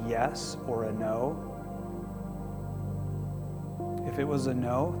there was a yes or a no, if it was a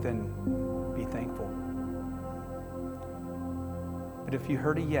no, then be thankful. But if you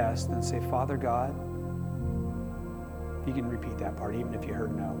heard a yes, then say, Father God, you can repeat that part even if you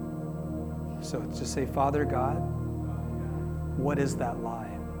heard no. So just say, Father God, what is that lie?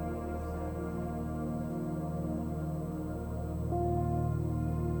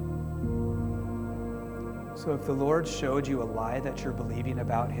 So if the Lord showed you a lie that you're believing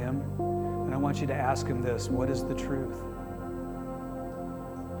about him, then I want you to ask him this: what is the truth?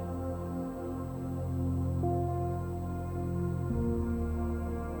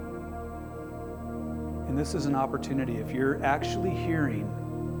 And this is an opportunity. If you're actually hearing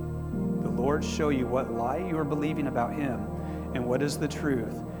the Lord show you what lie you are believing about him and what is the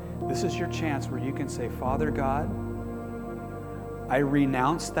truth, this is your chance where you can say, Father God, I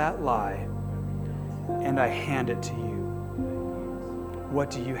renounce that lie and I hand it to you. What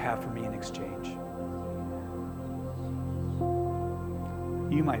do you have for me in exchange?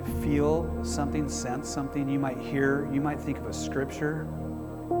 You might feel something, sense something, you might hear, you might think of a scripture.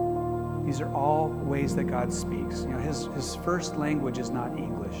 These are all ways that God speaks. You know, his first language is not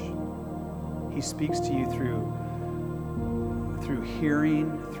English. He speaks to you through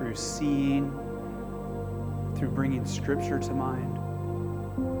hearing, through seeing, through bringing scripture to mind.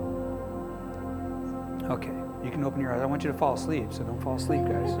 Okay, you can open your eyes. I want you to fall asleep, so don't fall asleep,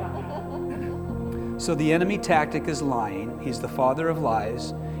 guys. So the enemy tactic is lying. He's the father of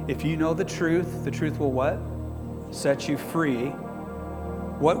lies. If you know the truth will what? Set you free.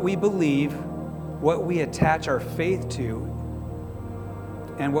 What we believe, what we attach our faith to,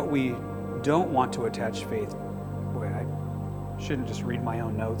 and what we don't want to attach faith. Boy, I shouldn't just read my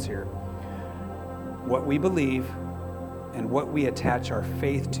own notes here. What we believe and what we attach our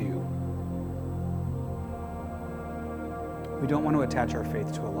faith to. We don't want to attach our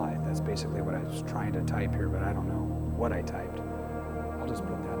faith to a lie. That's basically what I was trying to type here, but I don't know what I typed. I'll just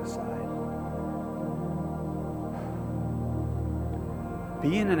put that aside.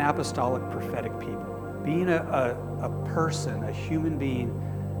 Being an apostolic prophetic people, being a person, a human being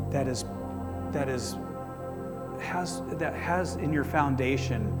that has in your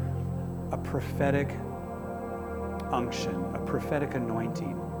foundation a prophetic unction, a prophetic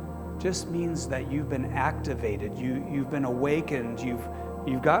anointing, just means that you've been activated, you've been awakened,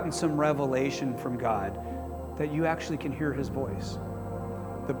 you've gotten some revelation from God that you actually can hear his voice.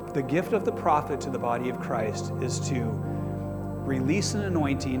 The gift of the prophet to the body of Christ is to release an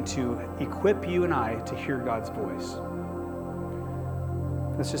anointing to equip you and I to hear God's voice.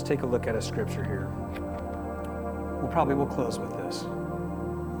 Let's just take a look at a scripture here. We'll close with this.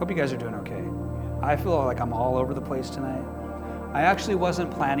 Hope you guys are doing okay. I feel like I'm all over the place tonight. I actually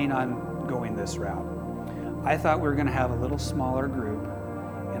wasn't planning on going this route. I thought we were going to have a little smaller group,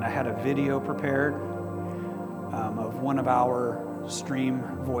 and I had a video prepared of one of our stream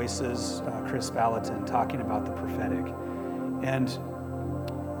voices, Chris Valentin, talking about the prophetic. And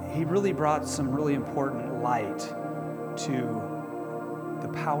he really brought some really important light to the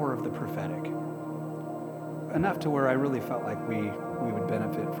power of the prophetic. Enough to where I really felt like we would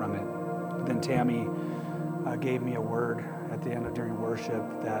benefit from it. But then Tammy gave me a word at the end during worship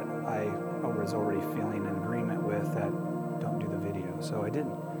that I was already feeling in agreement with, that don't do the video. So I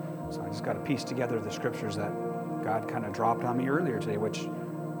didn't. So I just got to piece together the scriptures that God kind of dropped on me earlier today, which,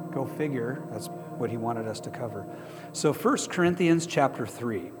 go figure, that's what he wanted us to cover. So 1 Corinthians chapter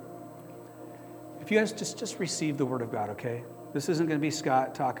 3. If you guys just receive the word of God, okay? This isn't going to be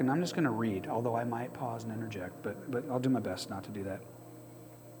Scott talking. I'm just going to read, although I might pause and interject, but I'll do my best not to do that.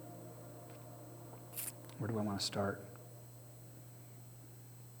 Where do I want to start?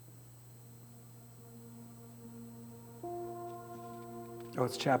 Oh,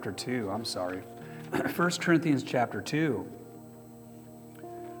 it's chapter 2. I'm sorry. 1 Corinthians chapter 2.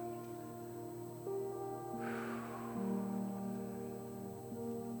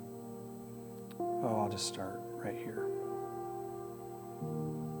 Oh, I'll just start right here.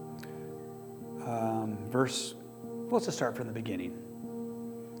 Let's just start from the beginning.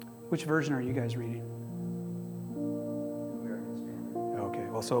 Which version are you guys reading? Okay,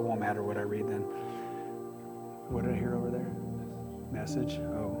 well, so it won't matter what I read then. What did I hear over there? Message?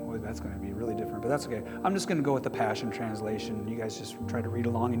 Oh, well, that's going to be really different, but that's okay. I'm just going to go with the Passion Translation. You guys just try to read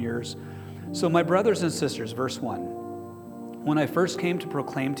along in yours. So, my brothers and sisters, verse 1. When I first came to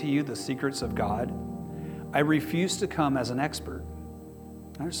proclaim to you the secrets of God, I refused to come as an expert.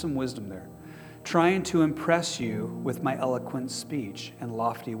 There's some wisdom there. Trying to impress you with my eloquent speech and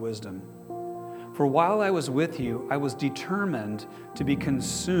lofty wisdom. For while I was with you, I was determined to be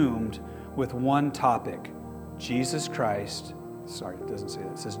consumed with one topic, Jesus Christ. Sorry, it doesn't say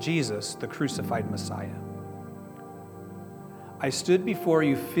that. It says Jesus, the crucified Messiah. I stood before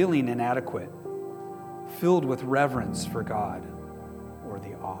you feeling inadequate, filled with reverence for God, or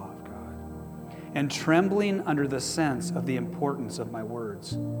the awe of God, and trembling under the sense of the importance of my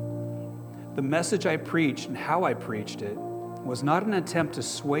words. The message I preached and how I preached it was not an attempt to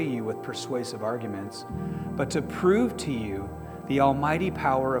sway you with persuasive arguments, but to prove to you the almighty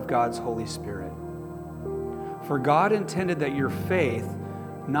power of God's Holy Spirit. For God intended that your faith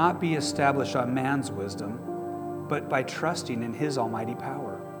not be established on man's wisdom, but by trusting in His almighty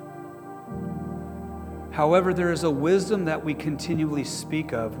power. However, there is a wisdom that we continually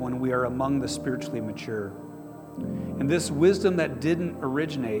speak of when we are among the spiritually mature. And this wisdom that didn't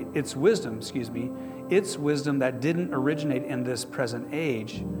originate, it's wisdom that didn't originate in this present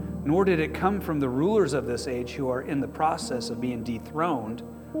age, nor did it come from the rulers of this age who are in the process of being dethroned.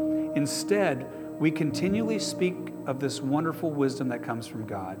 Instead, we continually speak of this wonderful wisdom that comes from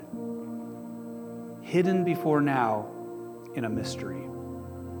God, hidden before now in a mystery.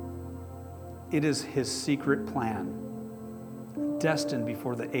 It is His secret plan, destined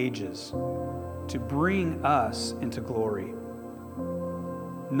before the ages, to bring us into glory.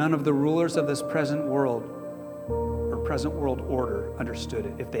 None of the rulers of this present world or present world order understood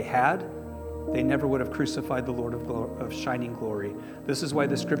it. If they had, they never would have crucified the Lord of shining glory. This is why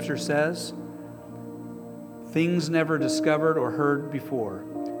the scripture says, things never discovered or heard before,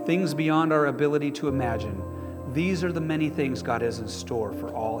 things beyond our ability to imagine. These are the many things God has in store for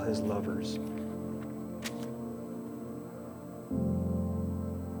all His lovers.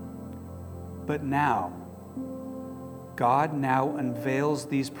 But now, God now unveils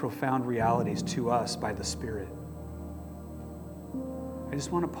these profound realities to us by the Spirit. I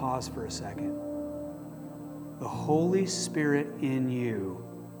just want to pause for a second. The Holy Spirit in you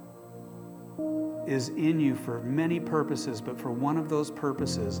is in you for many purposes, but for one of those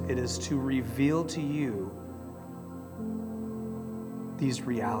purposes, it is to reveal to you these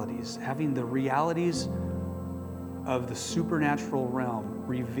realities, having the realities of the supernatural realm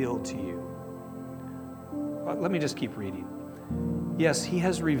revealed to you. Let me just keep reading. Yes, He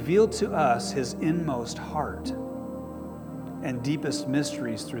has revealed to us His inmost heart and deepest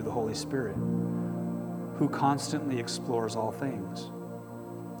mysteries through the Holy Spirit, who constantly explores all things.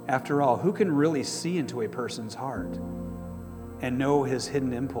 After all, who can really see into a person's heart and know his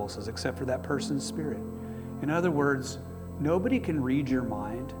hidden impulses except for that person's spirit? In other words, nobody can read your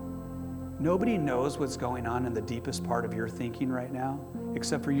mind. Nobody knows what's going on in the deepest part of your thinking right now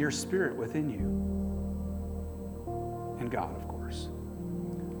except for your spirit within you. And God, of course.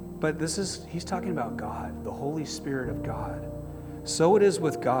 But He's talking about God, the Holy Spirit of God. So it is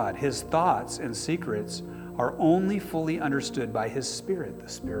with God. His thoughts and secrets are only fully understood by His Spirit, the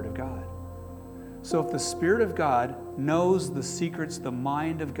Spirit of God. So if the Spirit of God knows the secrets, the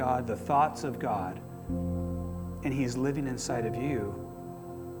mind of God, the thoughts of God, and He's living inside of you,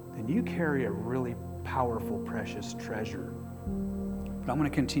 then you carry a really powerful, precious treasure. But I'm going to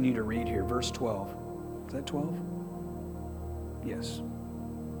continue to read here. Verse 12. Is that 12? Yes.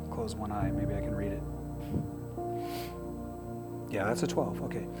 Close one eye. Maybe I can read it. Yeah, that's a 12.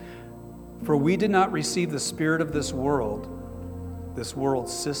 Okay. For we did not receive the spirit of this world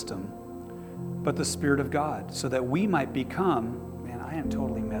system, but the Spirit of God, so that we might become, man, I am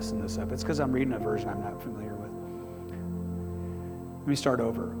totally messing this up. It's because I'm reading a version I'm not familiar with. Let me start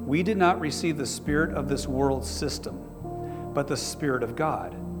over. We did not receive the spirit of this world system, but the Spirit of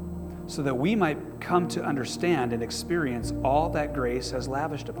God, so that we might come to understand and experience all that grace has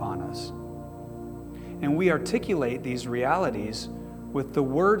lavished upon us. And we articulate these realities with the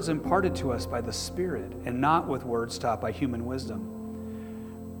words imparted to us by the Spirit, and not with words taught by human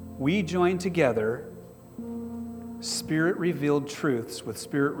wisdom. We join together Spirit-revealed truths with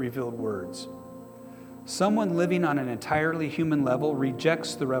Spirit-revealed words. Someone living on an entirely human level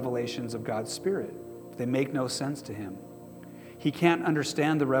rejects the revelations of God's Spirit. They make no sense to him. He can't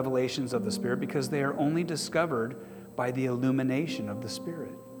understand the revelations of the Spirit because they are only discovered by the illumination of the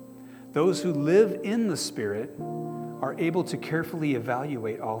Spirit. Those who live in the Spirit are able to carefully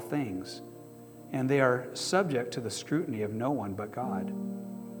evaluate all things, and they are subject to the scrutiny of no one but God.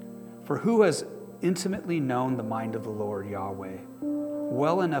 For who has intimately known the mind of the Lord Yahweh,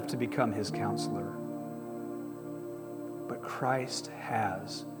 well enough to become His counselor? But Christ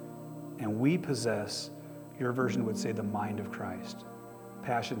has, and we possess, your version would say, the mind of Christ.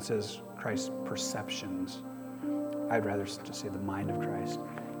 Passion says Christ's perceptions. I'd rather just say the mind of Christ.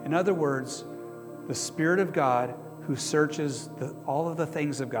 In other words, the Spirit of God who searches all of the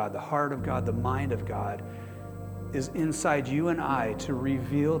things of God, the heart of God, the mind of God, is inside you and I to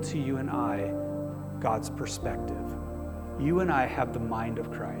reveal to you and I God's perspective. You and I have the mind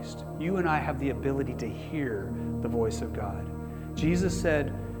of Christ. You and I have the ability to hear the voice of God. Jesus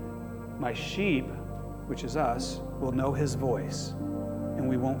said, my sheep, which is us, will know His voice, and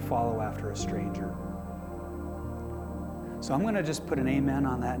we won't follow after a stranger. So I'm going to just put an amen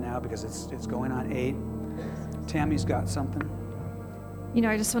on that now because it's going on 8. Tammy's got something. You know,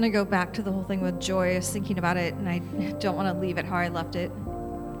 I just want to go back to the whole thing with joy. I was thinking about it, and I don't want to leave it how I left it.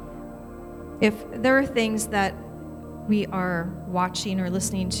 If there are things that we are watching or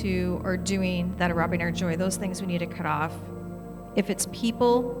listening to or doing that are robbing our joy, those things we need to cut off. If it's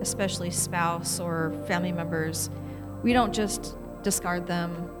people, especially spouse or family members, we don't just discard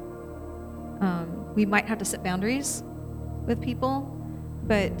them. We might have to set boundaries with people,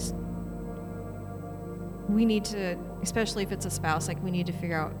 but we need to, especially if it's a spouse, like we need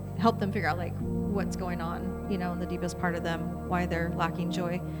to help them figure out like what's going on, you know, in the deepest part of them, why they're lacking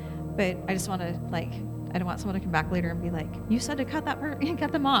joy. But I just want to I don't want someone to come back later and be like, you said to cut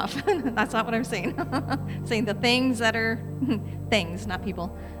them off. That's not what I'm saying. I'm saying the things that are things, not people.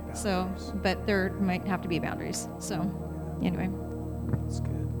 Boundaries. So, but there might have to be boundaries. So, anyway. That's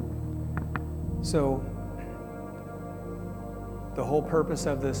good. So, the whole purpose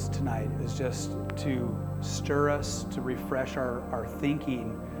of this tonight is just to stir us, to refresh our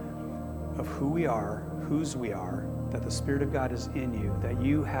thinking of who we are, whose we are, that the Spirit of God is in you, that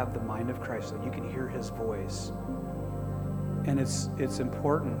you have the mind of Christ, that you can hear His voice. And it's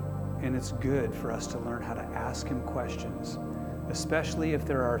important and it's good for us to learn how to ask Him questions, especially if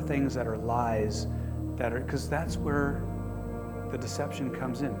there are things that are lies, because that's where the deception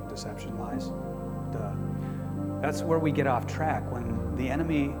comes in. Deception, lies, duh. That's where we get off track, when the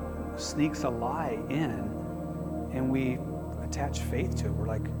enemy sneaks a lie in and we attach faith to it. We're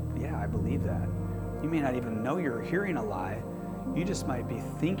like, yeah, I believe that. You may not even know you're hearing a lie. You just might be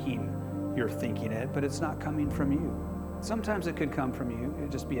thinking you're thinking it, but it's not coming from you. Sometimes it could come from you.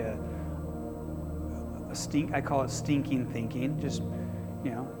 It'd just be I call it stinking thinking, just,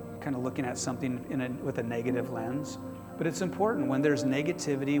 kind of looking at something with a negative lens. But it's important when there's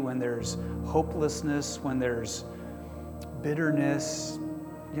negativity, when there's hopelessness, when there's bitterness,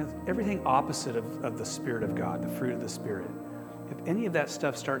 everything opposite of the Spirit of God, the fruit of the Spirit. If any of that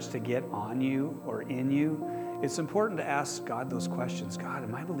stuff starts to get on you or in you, it's important to ask God those questions. God,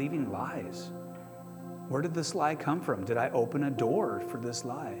 am I believing lies? Where did this lie come from? Did I open a door for this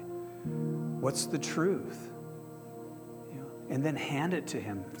lie? What's the truth? And then hand it to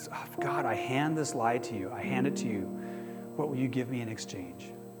Him. God, I hand this lie to you. I hand it to you. What will you give me in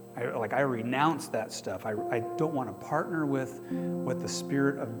exchange? I renounce that stuff. I don't want to partner with what the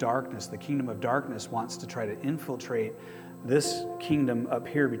spirit of darkness, the kingdom of darkness, wants to try to infiltrate this kingdom up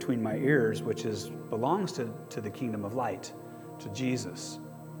here between my ears, which belongs to the kingdom of light, to Jesus.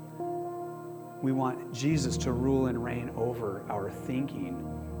 We want Jesus to rule and reign over our thinking,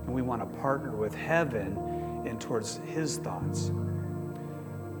 and we want to partner with heaven and towards His thoughts.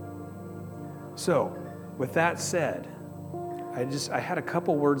 So, with that said, I had a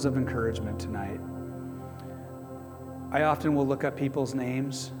couple words of encouragement tonight. I often will look up people's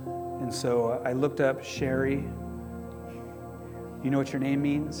names, and so I looked up Sherry. You know what your name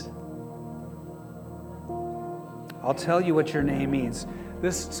means? I'll tell you what your name means.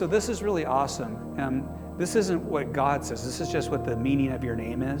 This is really awesome. This isn't what God says. This is just what the meaning of your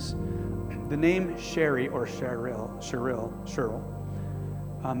name is. The name Sherry or Cheryl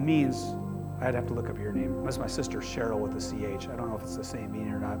means, I'd have to look up your name. That's my sister Cheryl with a CH. I don't know if it's the same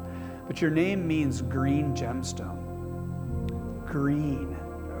meaning or not. But your name means green gemstone. Green.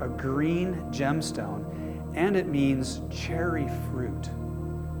 A green gemstone. And it means cherry fruit.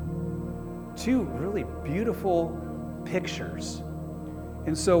 Two really beautiful pictures.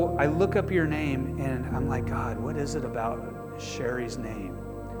 And so I look up your name and I'm like, God, what is it about Sherry's name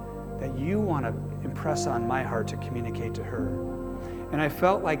that you want to impress on my heart to communicate to her? And I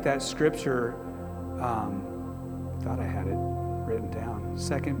felt like that scripture, I thought I had it written down.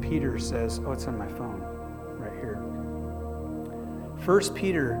 2 Peter says, it's on my phone, right here. 1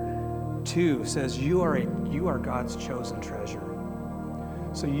 Peter 2 says, you are God's chosen treasure.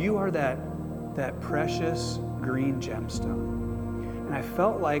 So you are that precious green gemstone. And I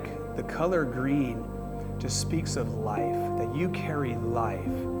felt like the color green just speaks of life, that you carry life.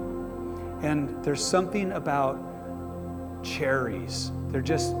 And there's something about cherries. They're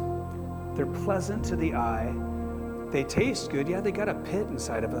pleasant to the eye. They taste good. Yeah, they got a pit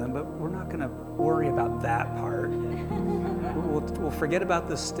inside of them, but we're not going to worry about that part. We'll forget about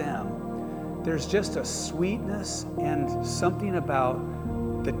the stem. There's just a sweetness and something about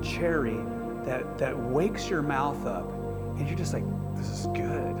the cherry that wakes your mouth up. And you're just like, this is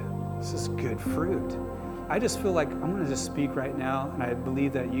good. This is good fruit. I just feel like I'm going to just speak right now, and I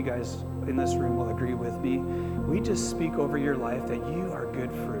believe that you guys in this room will agree with me. We just speak over your life that you are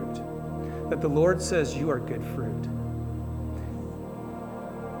good fruit. That the Lord says you are good fruit.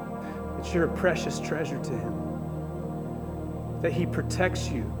 That you're a precious treasure to Him. that he protects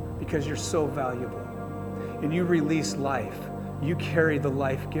you because you're so valuable. And you release life. You carry the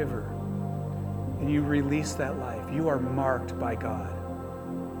life giver. And you release that life. You are marked by God.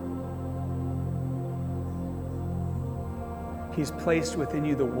 He's placed within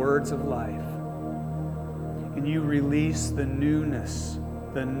you the words of life. And you release the newness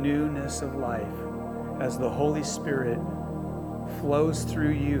of life as the Holy Spirit flows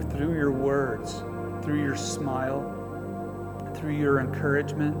through you, through your words, through your smile, through your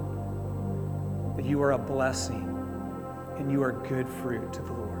encouragement, that you are a blessing and you are good fruit to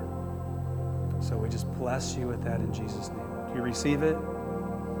the Lord. So we just bless you with that in Jesus' name. Do you receive it?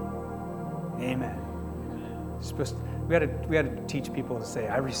 Amen. We had to teach people to say,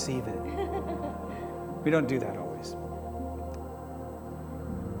 I receive it. We don't do that always.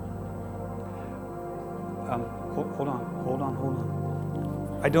 Hold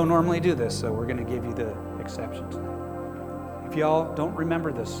on. I don't normally do this, so we're going to give you the exception tonight. If y'all don't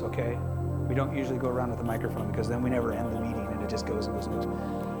remember this, okay? We don't usually go around with a microphone because then we never end the meeting and it just goes and goes and goes.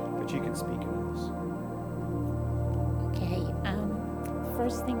 But you can speak into this. Okay. The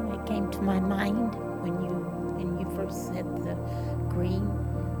first thing that came to my mind when you first said the green,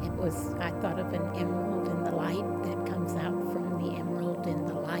 I thought of an emerald in the light that comes out from the emerald in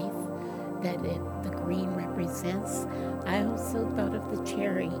the life that the green represents. I also thought of the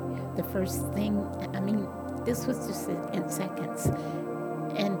cherry. The first thing, this was just in seconds.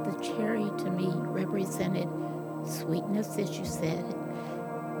 And the cherry to me represented sweetness, as you said,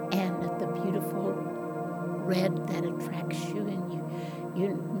 and the beautiful red that attracts you. And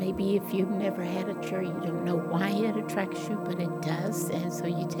you maybe if you've never had a cherry, you don't know why it attracts you, but it does. And so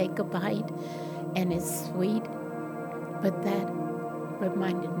you take a bite, and it's sweet. But that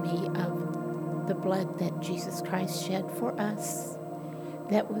reminded me of the blood that Jesus Christ shed for us.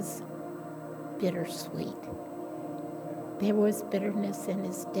 That was bittersweet. There was bitterness in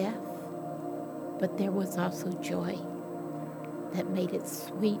his death, but there was also joy that made it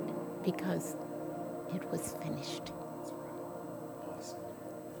sweet because it was finished.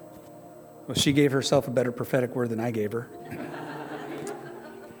 Well, she gave herself a better prophetic word than I gave her.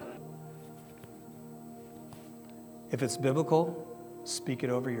 If it's biblical, speak it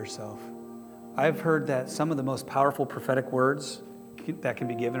over yourself. I've heard that some of the most powerful prophetic words that can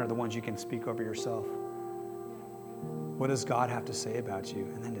be given are the ones you can speak over yourself. What does God have to say about you?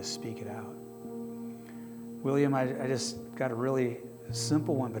 And then just speak it out. William, I just got a really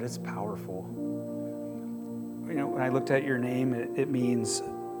simple one, but it's powerful. You know, when I looked at your name, it means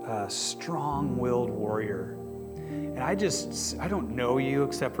strong-willed warrior. And I don't know you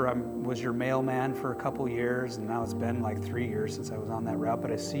except for I was your mailman for a couple years, and now it's been like 3 years since I was on that route,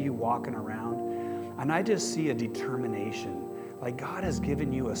 but I see you walking around, and I just see a determination. Like God has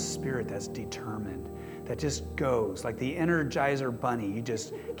given you a spirit that's determined, that just goes, like the Energizer Bunny. You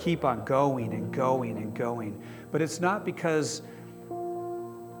just keep on going and going and going. But it's not because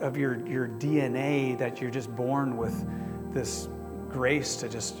of your DNA that you're just born with this grace to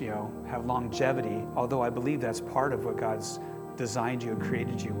just, have longevity, although I believe that's part of what God's designed you and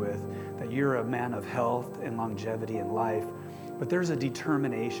created you with, that you're a man of health and longevity in life. But there's a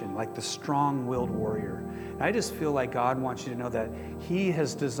determination, like the strong-willed warrior. And I just feel like God wants you to know that He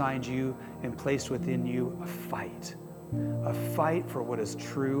has designed you and placed within you a fight for what is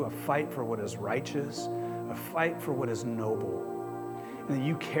true, a fight for what is righteous, a fight for what is noble. And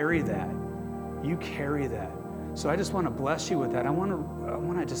you carry that. You carry that. So I just want to bless you with that. I want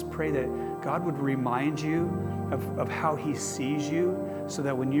to just pray that God would remind you of how He sees you, so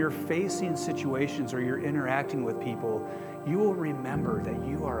that when you're facing situations or you're interacting with people, you will remember that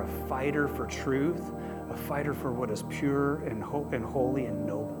you are a fighter for truth, a fighter for what is pure and holy and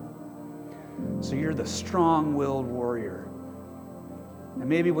noble. So you're the strong-willed warrior. And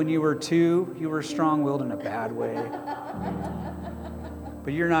maybe when you were 2, you were strong-willed in a bad way.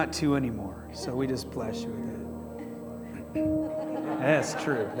 But you're not 2 anymore. So we just bless you with it. That's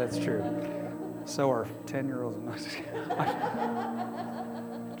true. That's true. So are 10-year-olds.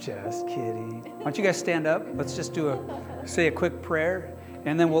 Just kidding. Why don't you guys stand up? Let's just say a quick prayer,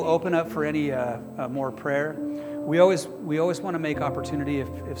 and then we'll open up for any more prayer. We always want to make opportunity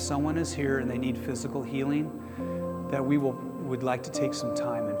if someone is here and they need physical healing, that we would like to take some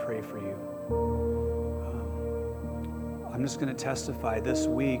time and pray for you. I'm just going to testify this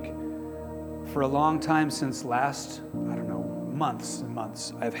week. For a long time, since last, months and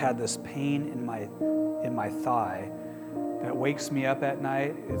months, I've had this pain in my thigh that wakes me up at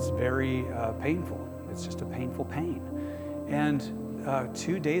night. It's very painful. It's just a painful pain. And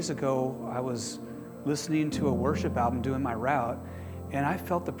 2 days ago, I was listening to a worship album doing my route, and I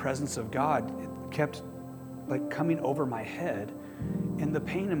felt the presence of God. It kept like coming over my head, and the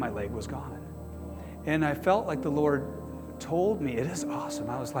pain in my leg was gone. And I felt like the Lord told me, it is awesome.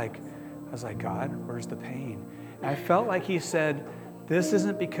 I was like, God, where's the pain? And I felt like he said, this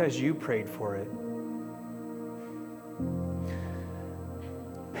isn't because you prayed for it.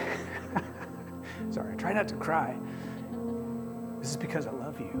 Sorry, try not to cry. This is because I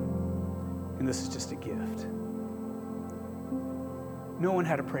love you. And this is just a gift. No one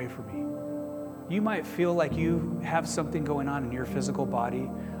had to pray for me. You might feel like you have something going on in your physical body.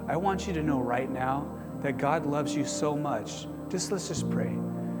 I want you to know right now that God loves you so much. Let's just pray.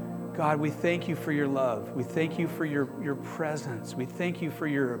 God, we thank you for your love. We thank you for your presence. We thank you for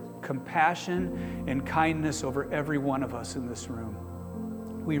your compassion and kindness over every one of us in this room.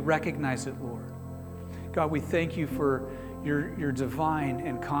 We recognize it, Lord. God, we thank you for your divine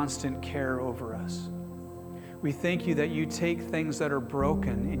and constant care over us. We thank you that you take things that are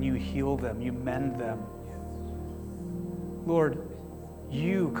broken and you heal them, you mend them. Lord,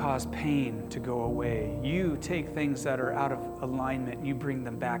 you cause pain to go away. You take things that are out of alignment and you bring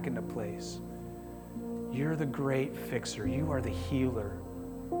them back into place. You're the great fixer. You are the healer.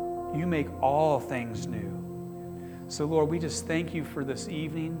 You make all things new. So, Lord, we just thank you for this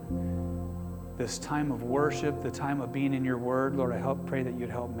evening, this time of worship, the time of being in your word. Lord, I pray that you'd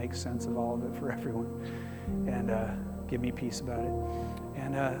help make sense of all of it for everyone and give me peace about it.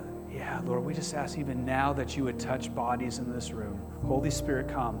 And yeah, Lord, we just ask even now that you would touch bodies in this room. Holy Spirit,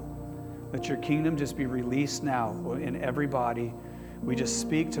 come. Let your kingdom just be released now in every body. We just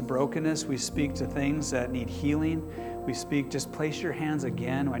speak to brokenness. We speak to things that need healing. We speak, just place your hands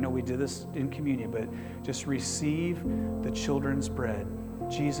again. I know we did this in communion, but just receive the children's bread.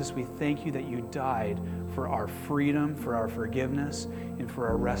 Jesus, we thank you that you died for our freedom, for our forgiveness, and for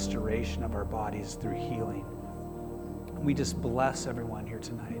our restoration of our bodies through healing. We just bless everyone here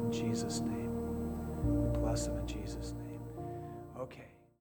tonight in Jesus' name. We bless them in Jesus' name.